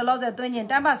လက်ရှိလောလောဆယ်သွင်းရင်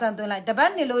တန်းပါဆန်သွင်းလိုက်တပ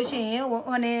တ်နေလို့ရှိရင်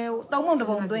ဟိုနေ3ပုံ1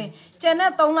ပုံသွင်းကျန်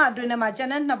တဲ့3လအတွင်းထဲမှာကျန်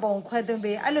တဲ့2ပုံခွဲသွင်း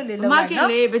ပေးအဲ့လိုလေးလုပ်လိုက်နော်မကင်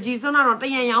လေးပကြီးစွန်းတော့တ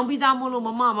ရံရောင်းပြီးသားမို့လို့မ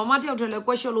တယောက်တည်းလဲ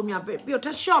ကွက်ရှော့လို့မြပြီးတော့ထ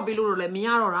က်ရှော့ပေးလို့လည်းမရ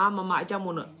တော့တာအကြောက်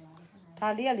မို့လို့ဒါ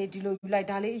လေးကလေဒီလိုယူလိုက်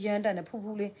ဒါလေးအရန်တန်တယ်ဖူး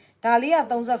ဖူးလေးဒါလေးက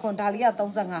30ဒါလေးက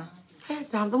35ဟဲ့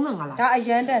ဒါ35လားဒါအရ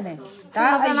န်တန်တယ်ဒါ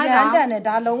အရန်တန်တယ်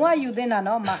ဒါလုံးဝယူသင့်တာ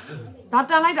နော်အမဒါ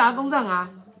တန်လိုက်တာ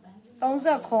35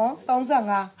 30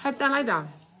 35ဟဲ့တန်လိုက်တာ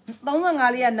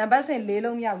35လေးကနံပါတ်စဉ်၄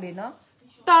လုံးမြောက်လေးနော်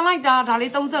တန်လိုက်တာဒါလေး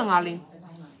35လေး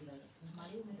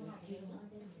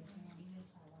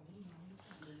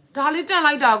ဒါလေးတန်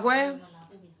လိုက်တာကွယ်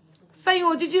စိတ်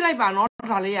ကိုကြည့်လိုက်ပါနော်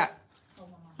ဒါလေးက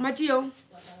မကြည့်အောင်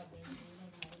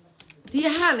ဒီ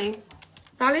ဟာလေ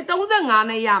ဒါလေး35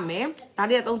နဲ့ရမယ်ဒါ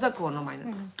လေးက30ခွန်တော့မိုင်းနော်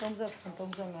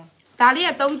35ဒါလေး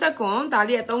က30ဒါ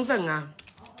လေးက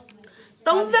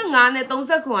35နဲ့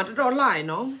30ခွန်ကတော်တော်လှရယ်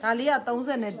နော်ဒါလေးက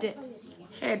30နဲ့တက်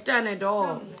ဟဲ့တက်နေတော့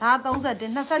ဒါ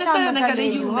31 26နဲ့က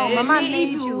လေးယူမယ်မမနေ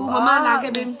ဖြူမမလာ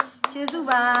ခဲ့ပြီကျေးဇူး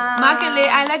ပါမကလေး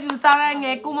I love you စားရင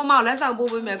ယ်ကိုမမလက်ဆောင်ပို့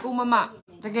ပေးမယ်ကိုမမ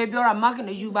တကယ်ပြောတာမက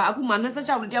လေးယူပါအခုမှ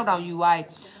26လေးတယောက်တောင်ယူသွား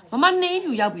ပြီမမနှင်း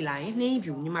ဖြူရောက်ပြီလားနှင်း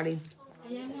ဖြူညီမလေး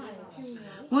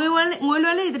ငွေလွ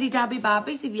ယ်လေးတတိထားပေးပါ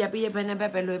ပိတ်စီပီရပေးရဘယ်နဲ့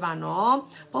ပဲလွယ်ပါနော်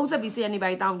ပုံစပ်ပြီးစရနေပါ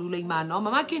တောင်းလူလိမ့်ပါနော်မ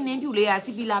မခင်နှင်းဖြူလေးက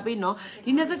စီပီလာပေးနော်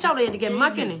ဒီ26လေးတကယ်မ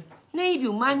ခင်နှင်းဖြူ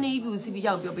နှင်းဖြူစီပီ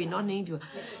ရောက်ပြောပေးနော်နှင်းဖြူ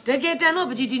တကယ်တန်တော့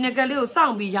ပကြီးဒီနကလေးကိုစော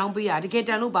င့်ပြီးရောင်းပေးရတကယ်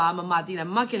တန်လို့ပါမမသိလား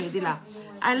မခင်လေးသိလား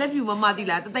I love you မမသိ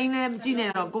လားတသိန်းနဲ့ကြည့်နေ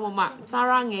တော့ကိုမမစား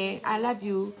ရငယ် I love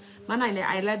you မနိုင်နဲ့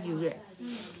I love you တဲ့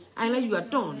I love you က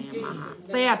တွန့်နေမှာဟာ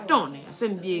တဲကတွန့်နေအဆ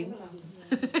င်ပြေ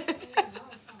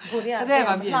ကိုရီးယားတဲ့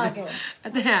ပါပြင်အ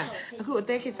တဲ့အခုအ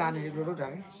သေးခေတ်စားနေလို့လုပ်တာ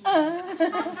လေ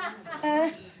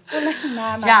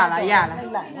ရလား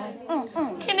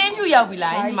ခင်းနှင်းပြူရောက်ပြီ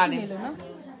လားညီမလေး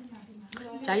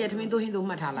ဂျာရဲ့ထမင်းတို့ဟင်းတို့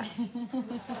မှတ်ထားလိုက်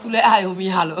သူလည်းအာယုံမ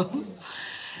ရလို့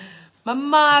မ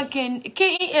မခင်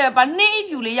ဘာနှင်း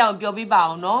ပြူလေးရအောင်ပြောပြပါ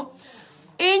အောင်နော်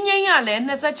အင်းငိမ့်ကလည်း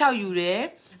26ယူတယ်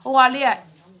ဟိုဟာလေးက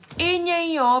အင်းငိမ့်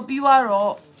ရောပြီး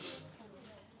တော့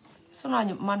စန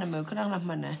မနမခဏ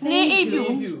မှတ်နေနှင်းအိပ်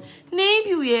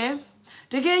ဖြူရဲ့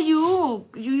တကယ်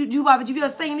ယူပါကြည့်ပြီး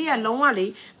တော့စိန်လေးကလုံးဝလေ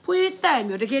ဖွေးတက်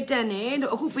မျိုးတကယ်တန်နေ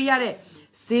လို့အခုပေးရတဲ့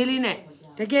ဈေးလေးနဲ့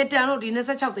တကယ်တန်လို့ဒီ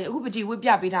26သိန်းအခုပကြီးဝစ်ပြ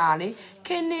ပေးထားတာလေခ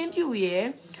င်းနှင်းဖြူရဲ့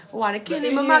ဟိုဟာလေခင်း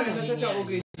လေးမမက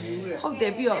ဟုတ်တ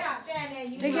ယ်ပြီးတော့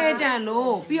တကယ်တန်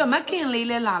လို့ပြီးတော့မခင်လေး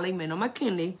လဲလာလိမ့်မယ်နော်မခ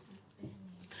င်လေး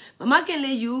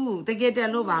ယူတကယ်တန်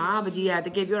လို့ပါပကြီးကတ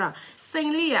ကယ်ပြောတာစိန်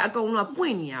လေးရအကုန်လုံးပွ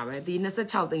င့်နေရပဲဒီ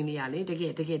26သိန်းလေးရလေတက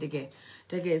ယ်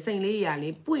စိန်လေးရလေ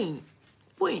ပွင့်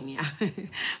နေရ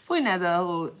ပွင့်နေတော့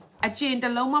ဟိုအကျင်တ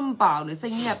စ်လုံးမပါဘူးလေစိ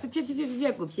န်လေးကဖြစ်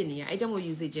ကိုဖြစ်နေရအဲကြောင့်မို့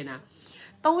ယူစေချင်တာ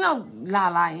3ယောက်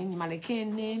လာရင်ညီမလေးခင်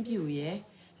နှင်းဖြူရယ်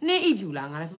နှင်းအိဖြူလား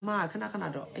ငါလည်းမခဏ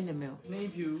တော့အဲ့နာမည်နှ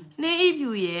င်းအိဖြူ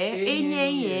ရယ်အင်းငိ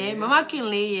မ့်ရယ်မမခင်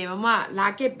လေးရယ်မမလာ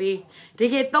ခဲ့ပေးတ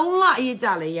ကယ်3လအရေးကြ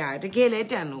လဲရတယ်တကယ်လဲ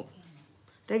တန်လို့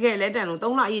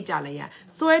3လအရေးကြလဲရ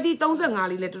စွဲသီး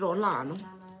35လေးလဲတော်တော်လှနော်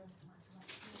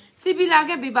စီပီလာ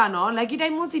ခဲ့ပေးပါနော် lucky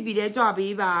diamond စီပီတဲ့ကြွ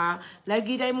ပေးပါ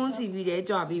lucky diamond စီပီတဲ့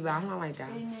ကြွပေးပါလှလိုက်တာ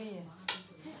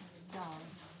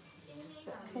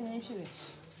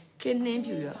ခင်းနှင်း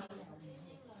ဖြူရ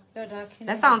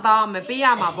လက်ဆောင်တောင်းမယ်ပေးရ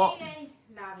မှာပေါ့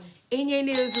အင်းငိမ့်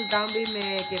လေးစုတောင်းပေးမယ်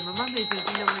ကဲမမမေစီ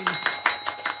ပြီးတော့မင်း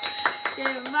ကဲ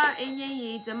Ma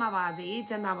Inye Jamavazi,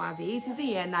 Janavazi,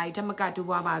 Sisi and I Tamaka to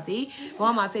Wabazi,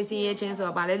 Wama Sisi Chance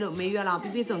or Balelo, maybe allow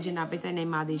people some Jina Pesa name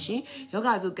Madishi,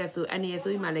 Yogazu Kasu, and yes,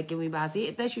 we might like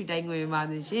Bazi, that should die with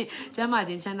Madishi,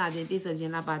 Jamajin Chana, the Pisa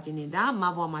Jina Patinida,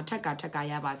 Mavoma Taka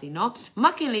Takayabazi, no,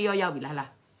 Makili or Yavilala.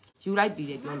 You like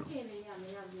be it.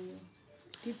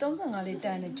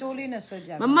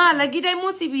 Mama, like it, I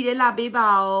must be the la baby,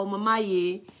 Mama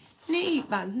ye. Nay,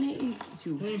 but nay,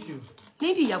 you.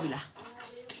 Maybe Yavila.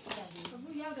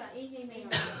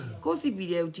 Go see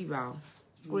video, Jiba.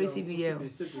 Go see video.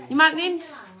 You might name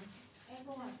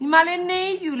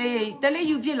you lay, the lay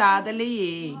you pilla, the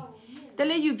lay. The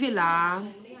lay you pilla.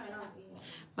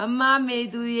 Mamma may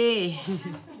do ye.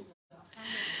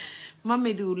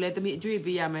 Mamma do let me drip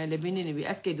be a man living in a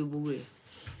ask to bury.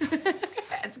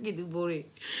 Ask it to bury.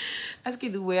 Ask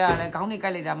it to wear like only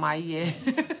calendar my year.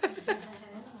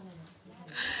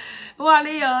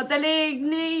 Wally, the leg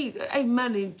knee, a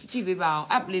money cheapy bow,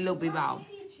 aptly low be bow.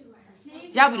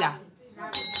 Yabila.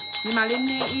 You might if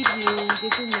you,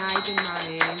 this is night and my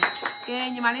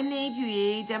can you might if you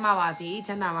eat Jamavazi,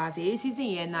 Chanavazi,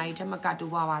 Sisi and night, Tamakatu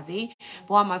Wawazi,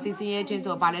 Wama Sisi, Chins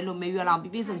or Palelo, maybe allow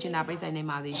people some Chinapes and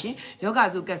Madishi,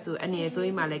 Yogazukasu, and yes, so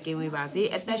in my lake with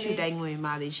Bazi, at that should hang with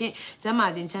Madishi,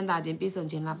 Zamajin Chanda, and Pison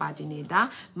China Paginita,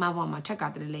 Mavama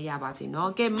Chaka, the Layabasi, no,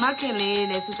 okay, Makele,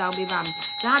 let's tell me,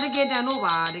 now to get an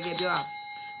over, to get you up.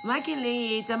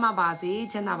 Makili,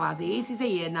 Jamabazi, Chanavazi,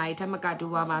 Sisi and I, Tamakatu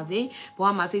Wabazi,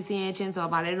 Wama Sisi, Chins or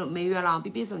Balero, maybe allow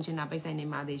people some Chinapes and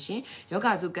Madishi,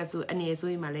 Yogazukasu, and yes, so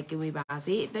in my lake with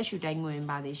Bazi, that should hang with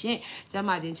Madishi,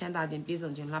 Zamajin Chanda, and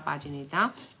Pison China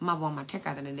Paginita, Mavama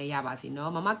Chaka, the Layabasi,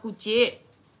 no, Mama Kuchi.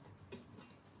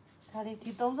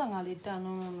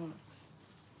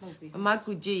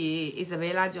 Makuji is a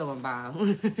very large of a bow.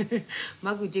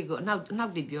 Makuji go not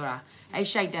the Bura. I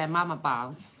shake that Mama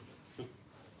bow.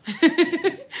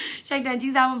 Shake that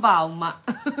she's our bow, ma.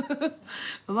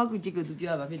 Makuji go to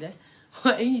Bura, Peter.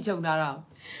 Any joke around.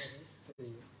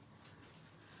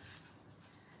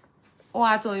 Oh,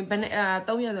 I saw in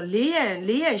Tonya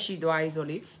Lee she dries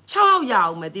only. Chow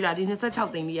Yao, Medilla didn't such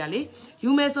out thing really.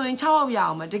 You may so in Chow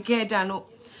Yao, but the cat and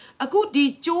a good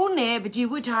di June, but you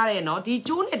would try no, di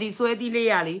June at the sweaty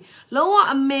layali. Lower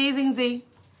amazing thing.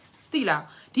 Tila,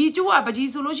 di Jua, but you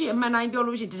solution, man, I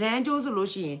biology, the Ranjo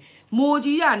solution.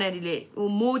 Mojia nedile,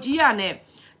 Mojia ne,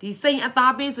 the Saint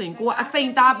Atabe, so in go a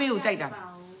Saint Tabe Jada.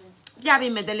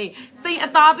 Yabi medley, Saint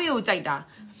Atabe Jada.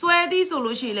 Sweaty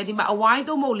solution, let him a white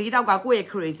or more lead out go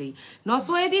crazy. No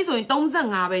sweaty so in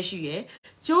Tongzang Abeshi,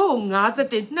 Joe,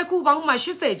 Nazat, Nakubang, my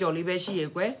should say jolly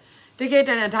Beshi, to get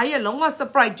an entire long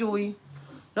surprise joy.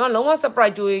 No long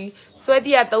surprise joy.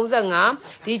 Sweaty at those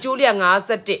the Julia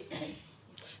Nazat.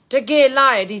 To get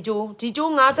lie, the Jew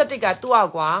Nazat got to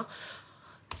agua.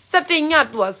 Setting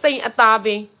up was Saint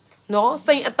Atabe. No,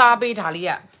 Saint Atabe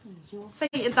Talia.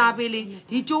 Saint Atabe,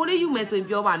 the Julie you mess with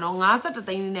your one on Nazat the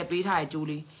thing in a bit high,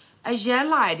 Julie. I shall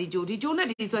lie, the Judy Jonah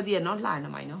is what they are not lying,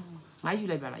 I know. My you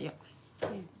like that.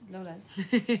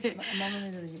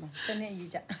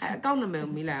 Câu nào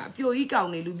mình là biểu ý cầu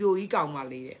này, biểu ý cầu mà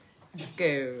lấy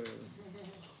kêu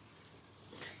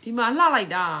thì mà lại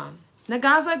đó, nó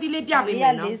cá sấu đi lấy bia về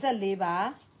mình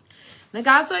nó. Nó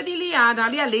cá sấu đi lấy à, đó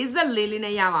lấy rất lấy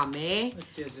này ya mà mẹ.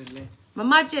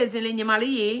 Mama chơi gì lấy nhưng mà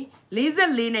lấy rất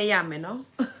lấy này ya mẹ nó.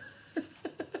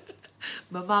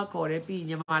 Mama coi đấy pi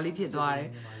nhưng mà lấy thiệt rồi.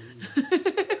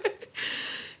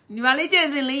 Nhưng mà lấy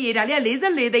chơi gì lấy gì đó lấy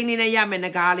rất lấy đây này ya mẹ nó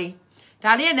cá lấy.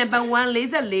 Dalia number one,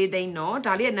 laser lady, no,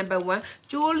 Dalia number one,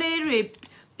 Julie Rip,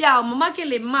 Piao,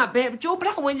 Makili, Map, Joe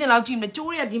Brown went out to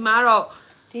Julia Di Maro.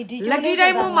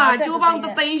 Lucky Mama, Joe bound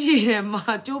the thing she,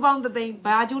 Joe bound the thing,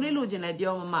 but Julie Lugin like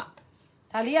your mamma.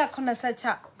 Dalia couldn't such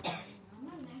up.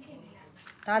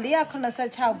 Dalia couldn't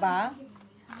such out bar.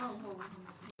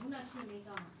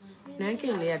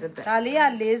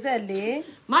 Dalia laser lay.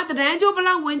 Mother Danjo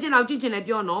Brown went out to like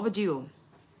your no, but you.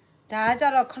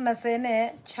 Daja couldn't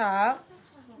say, child.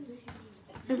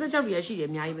 It's such a real she,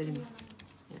 my baby.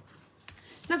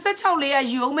 Not such how lay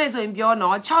as you may so in your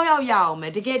no, chow yao,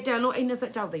 me to get down no ain't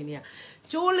such out in here.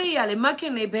 Julie, I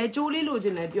making a bed, Julie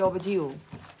losing at your you.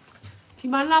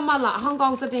 Timala Mala, Hong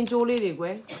Kong certain Julie,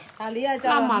 Alia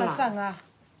Nasanga.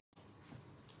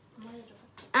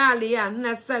 Alia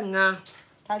Nasanga.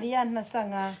 Alia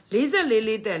Nasanga. Lisa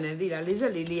Lily then, Lisa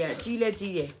Lily, Gila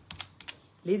G.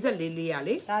 Lisa Lily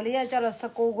Ali. Alia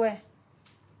Jarosakogwe.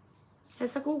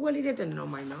 Sakogwe didn't know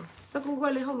my now.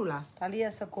 Sakogwe Holula. Alia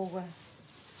Sakogwe.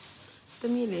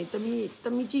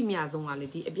 Tami Jimmy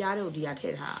Azonality, a piano dear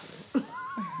head.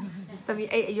 Tami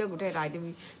 8 years ago, I do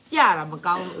me. Yeah, I'm a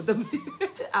cow.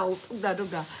 I'll put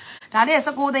that. Talia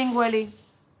Sakoding Welly.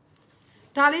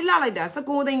 ဒါလေးလာလိုက်တာ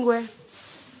19သိန်းခွဲ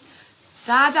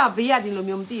ဒါကြောင့်ဘေးရဒီလို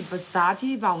မျိုးမသိပစားချီ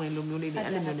ပေါင်နေလိုမျိုးလေးလေ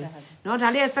အဲ့လိုမျိုးလေးနော်ဒါ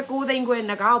လေးက19သိန်းခွဲ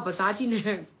ငကားကိုပစားချီနဲ့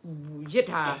ရစ်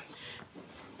ထား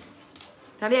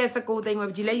ဒါလေးက19သိန်းခွဲ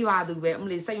ကြည်လဲရွာသူပဲအမ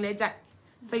လေးစိတ်လဲကြိုက်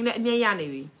စိတ်လဲအမြဲရနေ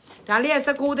ပြီဒါလေးက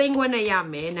19သိန်းခွဲနဲ့ရ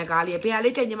မယ်ငကားလေးဘေးရ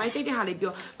လေးကြိုက်ညီမကြိုက်တဲ့ဟာလေး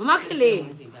ပြောမမခင်လေး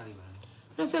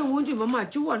20ဝန်းကျင်မမ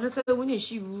ကျိုးက20ဝန်းကျင်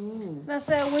ရှိဘူး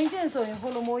20ဝန်းကျင်ဆိုရင်ဟို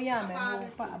လိုမျိုးရမယ်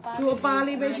ဟိုကျိုးအပါ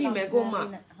လေးပဲရှိမယ်ကိုမဟုတ်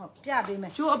ပြပေးမယ်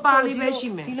ကျိုးအပါလေးပဲရှိ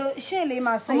မယ်ဒီလိုအရှင်းလေး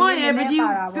မှာစိတ်နဲ့ပါ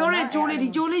တာပြောတဲ့ကျိုးလေးဒီ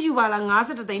ကျိုးလေးယူပါလား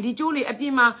50သိန်းဒီကျိုးလေးအပြ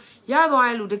င်မှာရသွား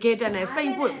တဲ့လူတကယ်တက်နေစိ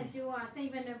တ်ပွင့်ကျိုးကစိတ်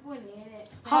ပဲနဲ့ပွင့်နေတဲ့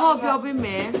ဟောပြောပေးမ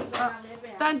ယ်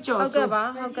တန်းကျော်ဟုတ်ကဲ့ပါ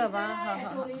ဟုတ်ကဲ့ပါ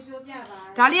ဟုတ်လေးပြောပြပါ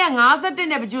ဒါလေးက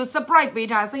51နဲ့ပကြို surprise ပေး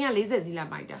ထားစိတ်က40စီးလာ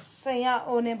မိုက်တာစိတ်က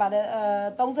အိုးနေပါလေ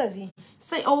30စီး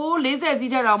စိတ်အိုး40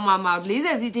စီးတဲ့တော့မှ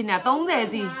40စီးတင်တာ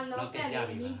30စီး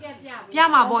ပြ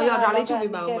မှာပေါ့ရောဒါလေးချုပ်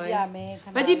ပေးပါဦးမယ်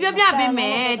ပကြီးပြောပြပေးမ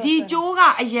ယ်ဒီကျိုးက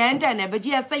အရန်တန်တယ်ပ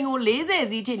ကြီးကစိတ်ကို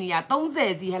40စီးတင်နေတာ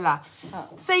30စီးဟဲ့လား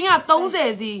စိတ်က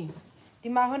30စီးဒီ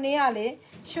မှာဟိုနေ့ကလေ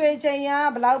ရွှေချိန်က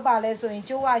ဘလောက်ပါလဲဆိုရင်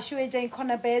ကျိုးကရွှေချိန်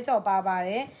9ပဲကျော်ပါပါတ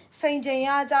ယ်စိန်ချိန်က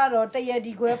ကြတော့တရက်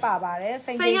ဒီခွဲပါပါတယ်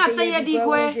စိန်ချိန်တရက်ဒီ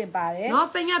ခွဲပါတယ်เนาะ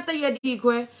စိန်ကတရက်ဒီ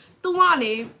ခွဲသူက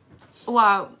လေဟိုဟာ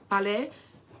ဗာလဲ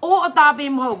အိုးအသား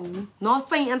ပေးမဟုတ်ဘူးเนาะ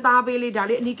စိန်အသားပေးလေးဒါ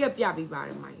လေးအနိကပြပေးပါတ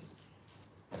ယ်မိုင်း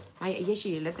အဲအရက်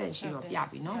ရှိလက်တက်ရှိတော့ပြ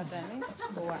ပြီเนาะဟုတ်တယ်လေ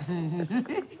ဟိုက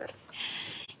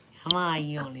အမ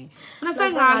ကြီးရောလေ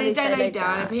25လေးကြိုက်လိုက်တာ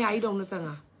ဖေဟာကြီးတော့25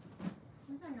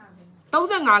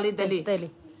 35လေးတက်လေး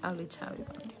အောက်လေးချပြီ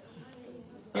ပါ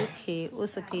โอเคโอ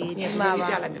เคဒီမှာပါ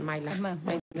ပြလိုက်မယ်မိုင်းလားမို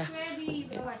င်းလားဒီ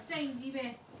ဟိုစိတ်ကြီးပဲ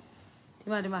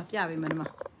ဒီမှာပြပေးမယ်ဒီမှာ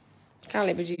ခါ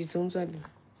လေးပကြီး zoom ဆွဲပြီ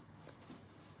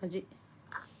မကြည့်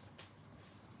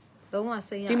လုံးဝ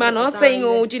စိတ်ရဒီမှာနော်စိန်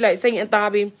ကိုကြည့်လိုက်စိန်အသား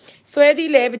ပေးဆွဲ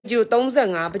သီးလဲပကြီး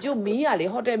35ပကြီးမီးရလေ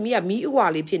ဟိုတယ်မီးကမီးဥွာ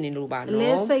လေးဖြစ်နေလို့ပါနော်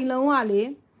လဲစိန်လုံးဝလေ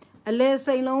အလဲ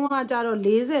စိန်လုံးဝကြတော့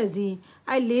40စီး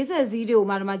အဲ40စီးတွေကို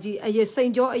မှဒီမှာကြည့်အရစိ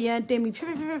န်ကြောအရန်တင်ပြီးဖြ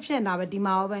က်တာပဲဒီ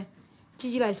မှာရောပဲကြ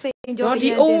ည့်လိုက်စိန်ကြောဒီ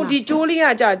အိုးဒီကျိုးလေးက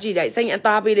ကြာကြည့်လိုက်စိန်အ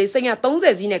သားပေးလေးစိန်က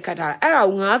30စီးနဲ့ခတ်ထားတာအဲ့ဒါ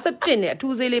ကို51နဲ့အ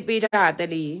ထူးသေးလေးပေးထားတာတ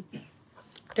က်လေး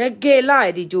တကယ်လာ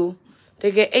ဒီကျိုးတ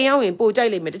ကယ်အိမ်ရောက်ရင်ပို့ကြို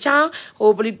က်လိမ့်မယ်တခြား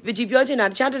ဟိုပကြီးပြောချင်တာ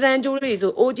တခြားတန်းကျိုးလေး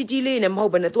ဆိုအိုးကြီးကြီးလေးနဲ့မဟု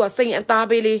တ်ဘဲနဲ့သူကစိန်အသား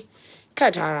ပေးလေးခ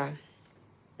တ်ထားတာ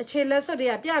အခြေလက်စွပ်တွေ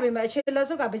ကပြပေးမယ်အခြေလက်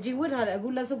စွပ်ကပကြီးဝတ်ထားတယ်အခု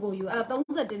လက်စွပ်ကိုယူအဲ့ဒါ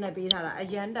31နဲ့ပေးထားတာအ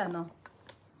ရန်တန်တော့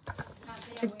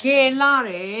တကယ်လာတ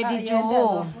ယ်ဒီကျိုး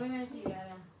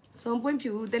စွန်ပွင့်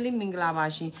ဖြူတယ်လီမင်္ဂလာပါ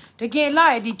ရှင်တကယ်လာ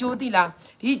တယ်ဒီကျိုးတိလား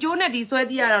ဒီကျိုးနဲ့ဒီဆွဲ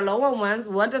တိရတော့လုံးဝ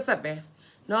1တစ်ဆက်ပဲ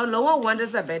เนาะလုံးဝ1တ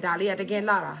စ်ဆက်ပဲဒါလေးကတကယ်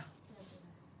လာတာ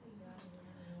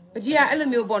ပကြီးကအဲ့လို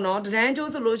မျိုးပေါ့နော်တန်း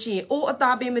ကျိုးဆိုလို့ရှိရင်အိုးအ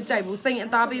သားပေးမကြိုက်ဘူးစိန်အ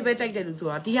သားပေးပဲကြိုက်တယ်လို့ဆို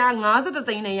တာဒီဟာ51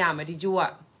သိန်းနဲ့ရမယ်ဒီကျိုးက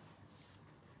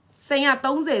စိန်က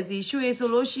30စီရွှေဆို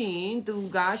လို့ရှိရင်သူ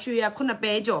ကရွှေက9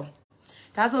ပဲကျော်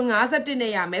ဒါဆို51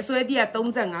နဲ့ရမယ်ဆွဲတိက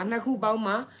35နှစ်ခုပေါင်း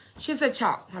မှာ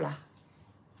86ဟုတ်လား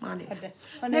မှန်တယ်ဟုတ်တယ်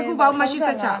နှစ်ခုပေါင်းမှာ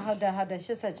86ဟုတ်တယ်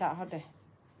86ဟုတ်တယ်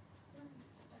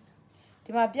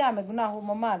ဒီမှာပြမယ်ခုနဟို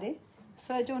မမလေး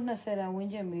ဆွဲကျိုး20တန်ဝင်း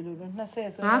ကျင်မေးလို့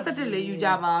20ဆွဲ51လေးယူကြ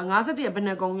ပါ51ကဘယ်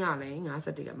နှကုန်းရလဲ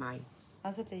51ကမိုင်း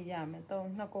51ရမယ်2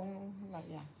ကုန်းလောက်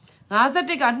ရ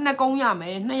51က2ကုန်းရမ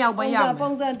ယ်2ယောက်ပဲရမယ်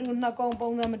ပုံစံတူ2ကုန်းပုံ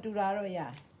စံမတူတာတော့ရ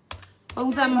ပုံ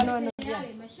စံမတော့မ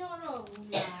လျှော့တော့ဘူး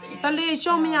လားတလေး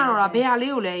ရှော့မရတော့တာဘယ်ဟာ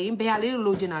လေးကိုလဲဘယ်ဟာလေးကို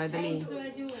လိုချင်တာလဲတလေး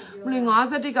မလို့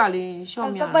51ကလေးရှော့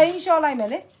မရတသိန်းရှော့လိုက်မယ်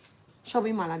လေရှော့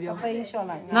ပေးမှလားပြောတသိန်းရှော့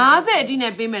လိုက်50အတိ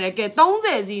နဲ့ပေးမယ်လေကဲ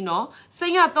30စီနော်စိ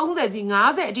တ်က30စီ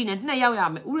50အတိနဲ့2ယောက်ရ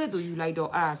မယ်ဥရတူယူလိုက်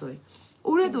တော့အဲ့ဒါဆိုရင်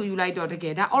ဥရတူယူလိုက်တော့တက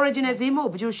ယ်ဒါ original ဈေးမဟု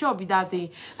တ်ဘူးရှော့ပြီးသားဈေး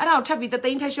အဲ့ဒါကိုထပ်ပြီးတသိ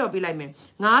န်းထပ်ရှော့ပေးလိုက်မယ်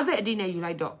50အတိနဲ့ယူ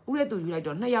လိုက်တော့ဥရတူယူလိုက်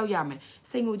တော့2ယောက်ရမယ်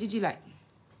စိတ်ကိုကြည့်လိုက်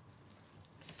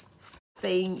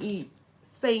စိ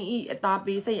န်ဤအသား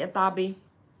ပေးစိတ်အသားပေး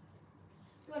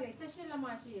သူကလေ16လက်မ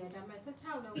ရှိရဒါပေမဲ့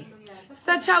16လ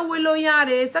ည်းဝလို့ရ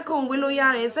တယ်16ဝလို့ရတယ်19ဝလို့ရ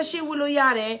တယ်18ဝလို့ရ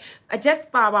တယ် adjust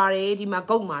ပါပါတယ်ဒီမှာ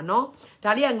ဂုတ်မှာเนาะ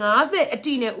ဒါလေးက50အ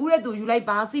တိနဲ့ဥရတူယူလိုက်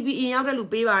ပါ CPN ရောက်တဲ့လူ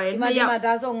ပေးပါတယ်ဒီမှာ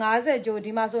ဒါဆို50ကျိုး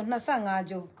ဒီမှာဆို25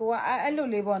ကျိုးကိုကအဲ့လို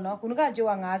လေးပေါ့เนาะခုနကကျိုး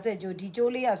က50ကျိုးဒီ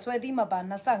ကျိုးလေးကဆွဲသီးမပါ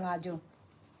25ကျိုး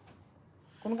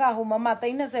ခုနကဟိုမမ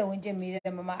30ဝန်းကျင်မိတ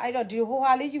ယ်မမအဲ့တော့ဒီဟို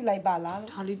ဟာလေးယူလိုက်ပါလား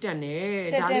ဒါလေးတက်နေ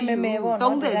ဒါလေး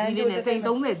30စီးလေးနဲ့စိန်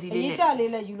30စီးလေးနဲ့ရေးကြ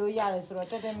လေးလည်းယူလို့ရတယ်ဆိုတော့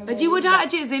တက်မယ်မကြီးဝထားအ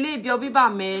ခြေဈေးလေးပြောပြပါ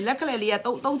မယ်လက်ကလေးလေးက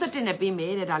31နဲ့ပေးမ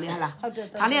ယ်တဲ့ဒါလေးဟလား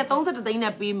ဒါလေးက31သိန်း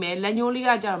နဲ့ပေးမယ်လက်ညိုးလေးက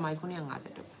ကြတော့မိုင်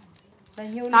950တော့လက်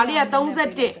ညိုးဒါလေးက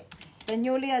31လက်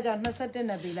ညိုးလေးကကြတော့21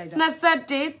နဲ့ပေးလိုက်တာ21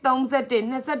 31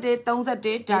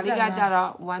ဒါလေးကကြတော့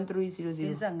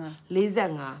1300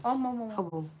 45အော်မဟုတ်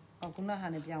ဘူးခုနဟာ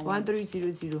နဲ့ပြောင်း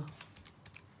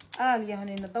1300 အဲ့ဒါလေးဟို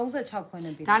နေ36ခွန်း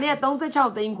နဲ့ပြီဒါလေးက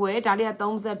36သိန်းခွဲဒါလေးက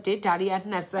31ဒါလေးက21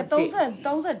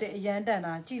 31အရန်တန်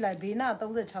တာကြည့်လိုက်ဘေးနာ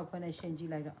36ခွန်းနဲ့ရှင်ကြ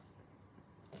ည့်လိုက်တော့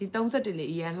ဒီ31လေး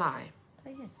အရန်လှတယ်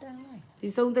အဲ့ရတန်လိုက်ဒီ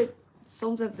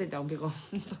31တောင်ပြီကော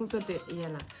31အရ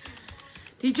န်လှ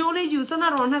ဒီကျိုးလေးယူစန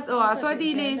တော့ဆွဲ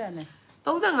တီးလေး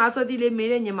35ဆွဲတီးလေးမေး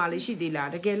တဲ့ညီမလေးရှိသေးလား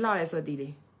တကယ်လှတဲ့ဆွဲတီး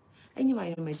လေးအဲ့ညီမ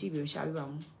လေးလည်းကြည့်ပြီးရှာပြပါ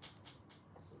ဦး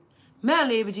မန့်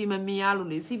လေးပကြီးမမြင်ရလို့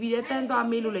လေ CV ထဲတန်းသွား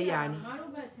မေးလို့လည်းရတယ်ငါ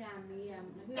တို့ဘက်ချာမေးရ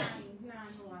နှာ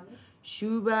ဟိုပါ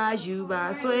လေယူပါ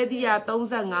ဆွဲသီးရ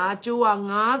35ကျိုးက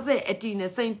50အတီ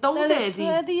နဲ့စိန်30စီ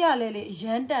ဆွဲသီးရလေလေအရ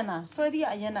န်တန်တာဆွဲသီးရ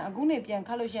အရန်တန်အခုနေပြန်ခ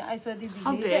တ်လို့ရှင်အဲ့ဆွဲသီးဒီ40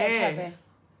အချက်ပဲ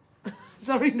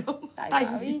sorry no တိုင်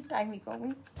ပြီကောင်းပြီ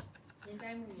ရှင်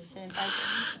တိုင်မှုရှင်တိုင်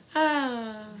ဟာ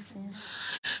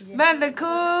မန်တ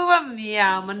ကူမမြ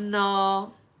င်မ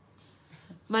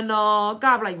နော်က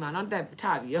ပ်လိုက်မှာနော်တက်ထ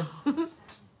ပြီးတော့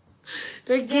တ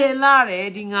ကယ်လာတယ်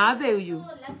ဒီ90ကိုယူ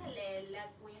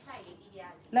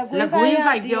လက်ကွင်း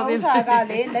ဆိုင်ဒီဥစ္စာက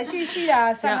လေလက်ရှိတာ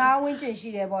15ဝန်းကျင်ရှိ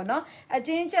တယ်ပေါ့နော်အချ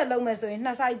င်းချက်လုံးမယ်ဆိုရင်နှ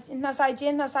စ်ဆိုင်ချ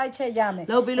က်ရမယ်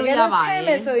လုပ်ပြီးလို့ရပါတယ်ချက်မ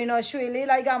ယ်ဆိုရင်တော့ရွှေလေး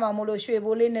လိုက်ကမှမို့လို့ရွှေ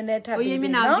ဘိုးလေးနည်းနည်းထပ်ပြီး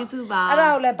နော်အဲ့ဒါ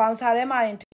ကိုလည်းဘောင်ချာထဲမှာ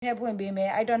ထည့်ဖွင့်ပေးမယ်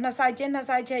အဲ့တော့နှစ်ဆိုင်ချက်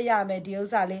ရမယ်ဒီဥစ္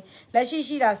စာလေးလက်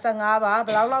ရှိတာ15ပါဘ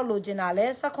ယ်လောက်လိုချင်တာလဲ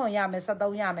16ရမယ်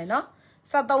73ရမယ်နော်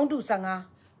73 to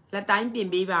 15လက်တိုင်းပြင်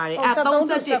ပေးပါတယ်အဲ့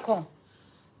37ခွန်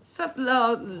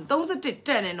31တ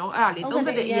က်နေနော်အဲ့ဒါလေး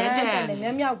31အရင်တက်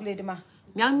မြောက်ကလေးဒီမှာ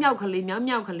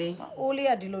မြောက်ကလေးအိုးလေး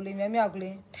ကဒီလိုလေးမြောက်က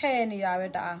လေးထဲ့နေတာပဲ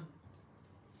ဒါ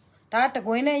တ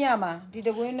ကွင်းနဲ့ရမှာဒီတ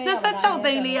ကွင်းနဲ့26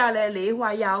သိန်းလေးရလဲလေဟွာ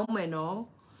ရအောင်မယ်နော်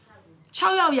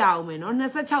6ယောက်ရအောင်မယ်နော်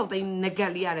26သိန်းငက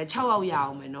က်လေးရတယ်6ယောက်ရ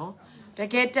အောင်မယ်နော်တ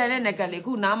ကယ်တက်တဲ့ငကက်လေး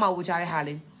ခုနားမှာဝချတဲ့ဟာ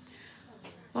လေး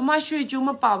မမရွှေကျိုးမ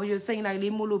ပါဘူးစိန်လိုက်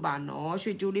လေးမို့လို့ပါနော်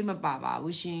ရွှေကျိုးလေးမပါပါ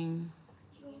ဘူးရှင်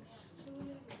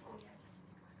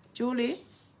ကျိုးလေး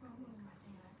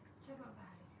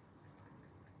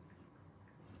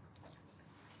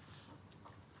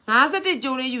51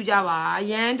ကျိုးလေးယူကြပါ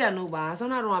ရမ်းတန်လို့ပါဆွ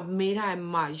မ်းနာတော့မေးထား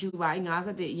မှယူပါ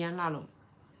51အရန်လှလို့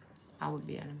အဝတ်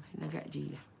ပြရတယ်ငကက်အကြီး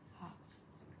လား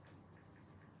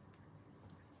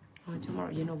ဟာကျွန်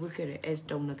တော်ရင်တော့ဝတ်ခဲ့တဲ့ S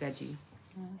တုံးငကက်ကြီး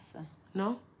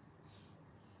နော်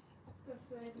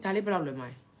ဒါလေးဘယ်လောက်လဲမို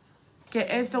င်းကဲ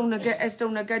S တုံးငကက်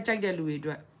ကြိုက်တဲ့လူတွေအ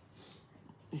တွက်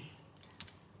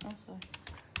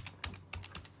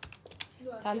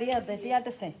ဒါလေးရတယ်130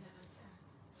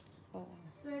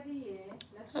ဆွဲသီးရယ်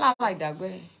လှလိုက်တာကွ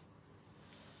ယ်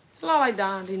လှလိုက်တာ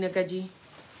ဒီငကက်ကြီး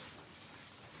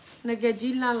လှ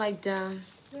လိုက်တာ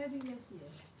ဆွဲသီးလည်းရှိရ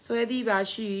ယ်ဆွဲသီးပါ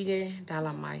ရှိတယ်ဒါ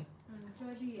လာမိုင်း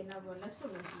ဆွဲသီးရယ်နောက်တော့လက်စွပ်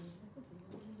လည်းရှိတယ်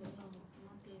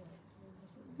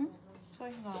ဆွဲ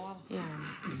လာပါ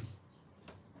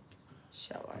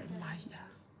ရှာပါရ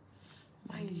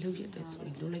မိုင်းလုတ်ရတယ်ဆိုရ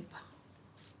င်လုတ်လိုက်ပါ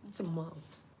စမော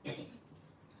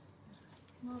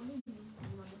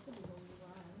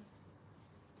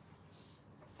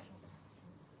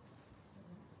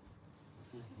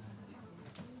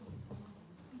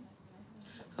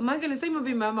အမကလည်းစိတ်မပ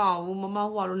င်ပန်းပါဘူးမမ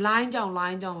ဟိုလိုင်းကြောင်မမ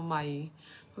ကြီး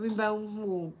မပင်ပန်း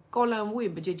ဟိုကော်လန်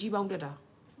ဝေးပကြကြီးပေါင်းတက်တာ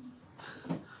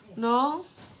နော်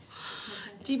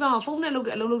ကြီးပေါင်းဖုန်းနဲ့လုပ်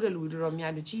တဲ့အလုပ်လုပ်တဲ့လူတွေတော်တော်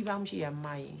များတယ်ကြီးပေါင်းရှိရမ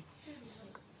ကြီး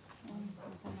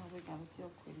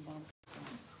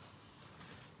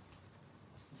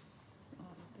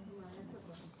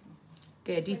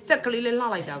ကဲဒီဆက်ကလေးလေးလှ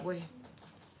လိုက်တာကွယ်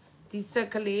ဒီဆက်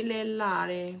ကလေးလေးလှ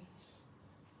တယ်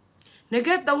ငက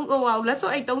က်3ဟိုလက်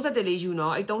စောအဲ့31လေးယူ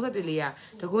နော်အဲ့31လေးက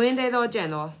တကွင်းသေးတော့ကြံ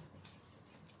တော့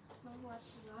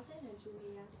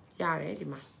ရတယ်ဒီ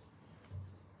မှာ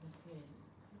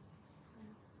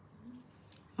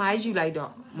မိုင်းယူလိုက်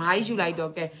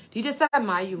တော့ကဲဒီတစ်ဆက်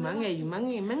မိုင်းယူမငယ်ယူ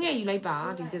လိုက်ပါ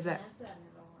ဒီတစ်ဆက်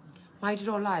မိုင်း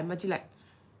တော်လာမကြည့်လိုက်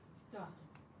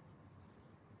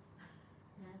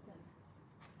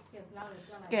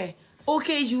ကဲ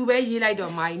okay ယူပဲရေးလိုက်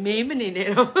တော့မိုင်းမေးမနေနဲ့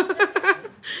တော့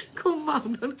ခုမောင်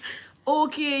တော့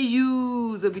okay ယူ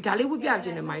ဆိုပြီးဒါလေးဝပြချ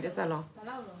င်တယ်မိုင်းတစ်ဆက်လုံး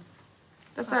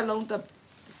တော့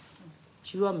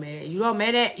ယူရမယ်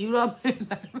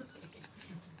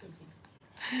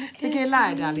တဲ့ကဲလာ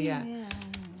ဒါလေးอ่ะ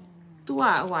तू อ่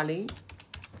ะဟိုပါလေ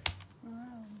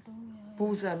ဘူ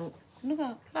စံလို့နုကလှ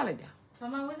လိုက်တာမ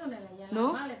မဝိဇ္ဇုံနဲ့လည်းရန်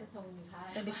မလည်းပစုံနေထား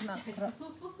တယ်ဒီခဏနော်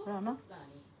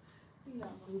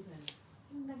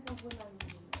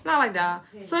လှလိုက်တာ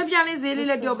ဆွဲပြလေးဈေးလေး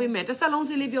လည်းပြောပေးမယ်တစ်ဆက်လုံး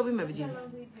ဈေးလေးပြောပေးမယ်ပကြီး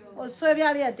ဟိုဆွဲပြ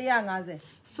လေးက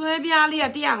150ဆွဲပြလေးက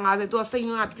150 तू စိန်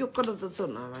ကပြုတ်ကတော့စွ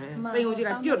တ်နာပါလေစိန်ကိုကြည့်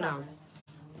လိုက်ပြုတ်နာ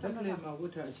လက်ကလေးမှာဝ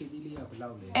တ်ထားအခြေသေးလေးကဘယ်လော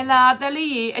က်လဲအလားတလေး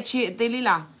ရေအခြေအသေးလေး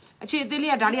လားအခြေအသေး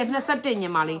လေးကဒါလေးက21ည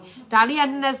င်ပါလေဒါလေးက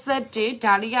21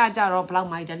ဒါလေးကကြတော့ဘယ်လောက်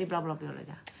မိုက်ဒါလေးဘယ်လောက်ပြောလိုက်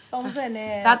တာ30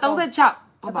နဲ့ဒါ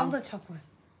36ဟုတ်ပါ36ခွဲ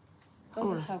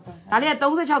ဒါလေးက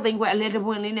36သိန်းခွဲအလဲတ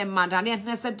ပွင့်လေးနဲ့မှဒါလေးက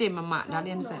21မမဒါ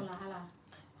လေးက20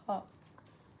ဟုတ်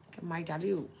ကမိုက်ဒါ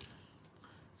လေး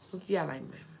ကိုပြလိုက်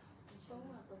မယ်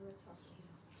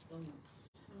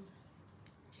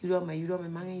ယူရမ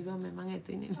ယ်မငယ်ယူရမယ်မငယ်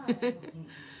သိနေ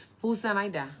ပူဆန်လို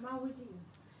က်တာ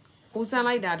ပူဆန်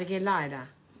လိုက်တာတကယ်လာရတာ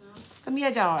သမီးက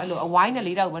ကြတော့အဲ့လိုအဝိုင်းနဲ့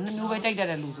၄တောက်ပဲ2မျိုးပဲကြိုက်တတ်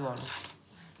တဲ့လူဆိုတော့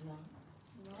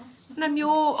2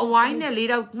မျိုးအဝိုင်းနဲ့၄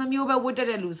တောက်2မျိုးပဲဝတ်တတ်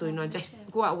တဲ့လူဆိုရင်တော့ကြိုက်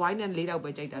ကိုကအဝိုင်းနဲ့4တောက်ပဲ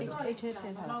ကြိုက်တာဆိုအဲ့ထဲ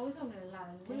ထားတာမဟုတ်ဆုံးတယ်လာတ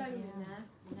ယ်ဖွင့်လိုက်ရင်န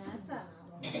န်းဆ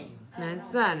န်နန်း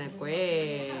ဆန်နဲ့ကွယ်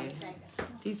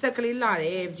ဒီဆက်ကလေးလာတ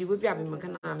ယ်ကြည့်ဝပြပြီးမခ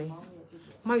ဏလေး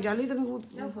မိုက်ဒါလေးသမီးကို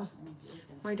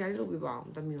မိုက်ဒါလေးလုပ်ပြပါအောင်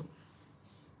သမီးကို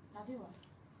လာပြပါ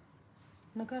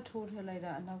ငကထိုးထည့်လိုက်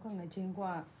တာအနောက်ကငချင်းกว่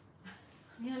า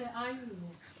你看嘞，阿姨呢？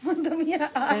我怎么样？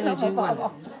哎，老婆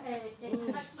婆。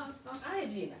阿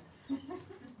姨呢？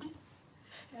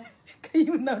可以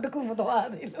那都顾不到阿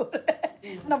弟了，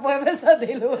那不会被杀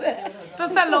弟了嘞。这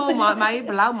十楼买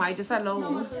不老买这十楼，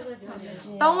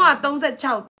东啊东是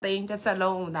炒丁，这十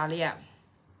楼哪里啊？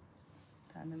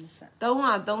东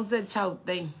啊东是炒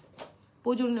丁，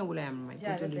不就那屋来买，不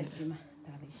就那。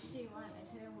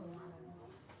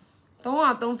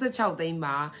36သိန်း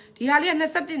ပါဒီဟာလေးက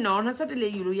21နော်21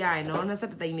လေးယူလို့ရရင်နော်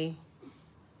21သိန်းလေး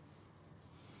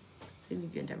စင်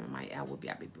ပြန်တယ်မမအဝပြ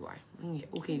ပေးပြီးသွားငယ်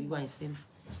okay ပြီးသွားရင်စင်မှာ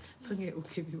ငယ်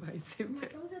okay ပြီးသွားရင်စင်မှာ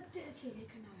31အခြေလေး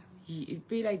ခဏလာ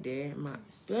ပေးလိုက်တယ်အမ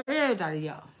ပြောရတာလေးရ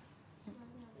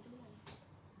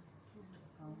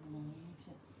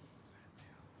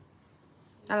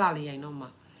အောင်လာလေးရင်တော့မ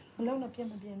လုံးနဲ့ပြင်း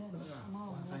မပြင်းနဲ့မောင်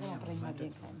ကတော့ပြင်မပြ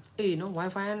င်းခိုင်းအေးနော်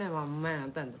wifi နဲ့မှမှန်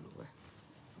တန်တယ်လို့ပဲ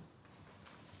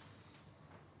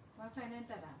wifi နဲ့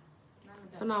တက်တာ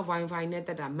ဆနာ wifi နဲ့တ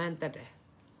က်တာမှန်တက်တယ်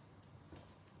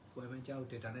wifi ကြောက်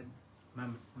တယ်ဒါနဲ့မ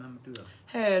တွေ့တော့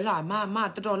ဟဲ့လာမ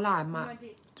တော်တော်လာမ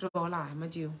တော်လာမ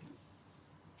ကြည့်ဘူး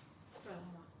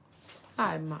ဟာ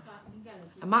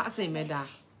အမအစင်ပဲဒါ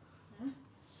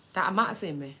အမအစ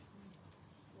င်ပဲ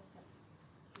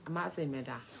အမအစင်ပဲ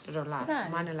ဒါတော်တော်လာအ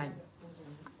မနဲ့လိုက်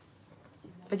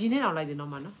ပကြီးနဲ့တော့လိုက်တယ်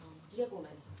တော့မနော်ဒီကကုန်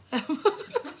လိုက်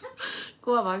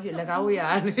ကိုကဘာဖြစ်လက်ကားဝေးရ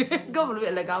တယ်ကိုဘလို့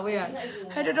လက်ကားဝေးရ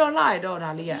ဟဲ့တော်တော်လာရတော့ဒါ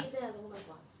လေးက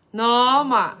နော်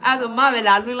မအဲ့ဆိုမပဲ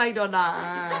လာလွှင့်လိုက်တော့တာ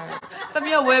တ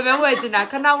မီးဝယ်ပဲဝယ်ချင်တာ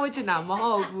ခဏဝယ်ချင်တာမ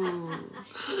ဟုတ်ဘူး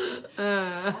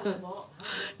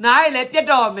နားရလည်းပြတ်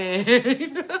တော့မယ်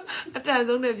အတန်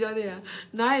ဆုံးနဲ့ပြောသေးတာ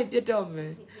နားရပြတ်တော့မ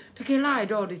ယ်တကယ်လာရ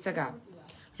တော့ဒီဆက်က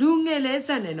လူငယ်လဲဆ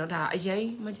က်နေတော့ဒါအရင်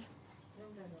မ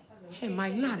ဟဲ့မို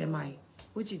င်းလာတယ်မိုင်း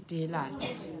ဝချီတေးလာ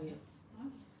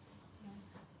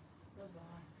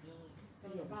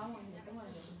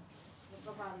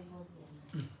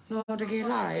နော်တကယ်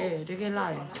လာတယ်တကယ်လာ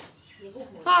တယ်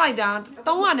လှလိုက်တာ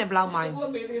300နဲ့ဘယ်လောက်မိုင်းကို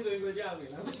မေးသေးဆိုရင်ကိုကြောက်နေ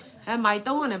လားဟဲ့မိုင်း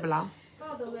300နဲ့ဘယ်လောက်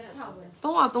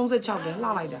336တယ်လှ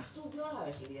လိုက်တာသူပြောလာ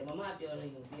ပဲရှိတယ်မမပြောလို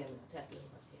က်ရင်ပြန်ထပ်ပြော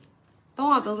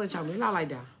ပါ336လေလှလိုက်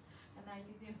တာ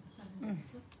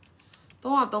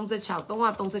336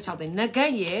သိန်းငက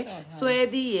က်ရယ်ဆွဲ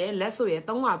သီးရယ်လက်ဆွဲရယ်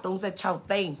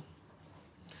336သိန်း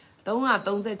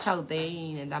336သိ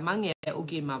န်းတဲ့ဒါမှငယ်โอเ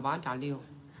คမှာပါဒါလေးကို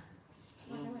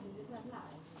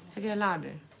တကယ်လာတ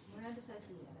ယ်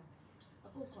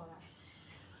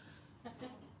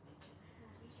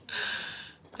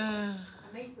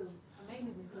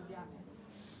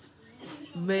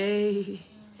မေ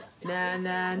နာ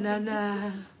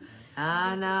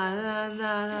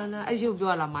အဲ့ရုပ်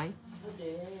ပြောလာမိုင်းဟုတ်တ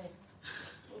ယ်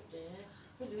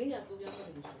သူရင်းရသူပြောတယ်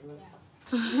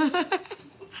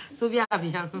ဆိုပြပြ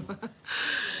န်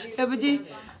ဟဲ့ပကြီး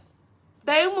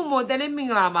တဲမမတဲလေးမင်္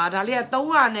ဂလာပါဒါလေးက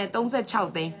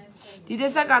336သိန်းဒီတ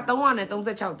စ်ဆက်က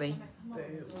336သိန်း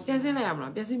ပြန်စင်းလိုက်ရမ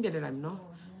လားပြန်စင်းပြတယ်လိုက်မနော်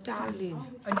တားလေး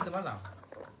အဲ့ဒီတမလား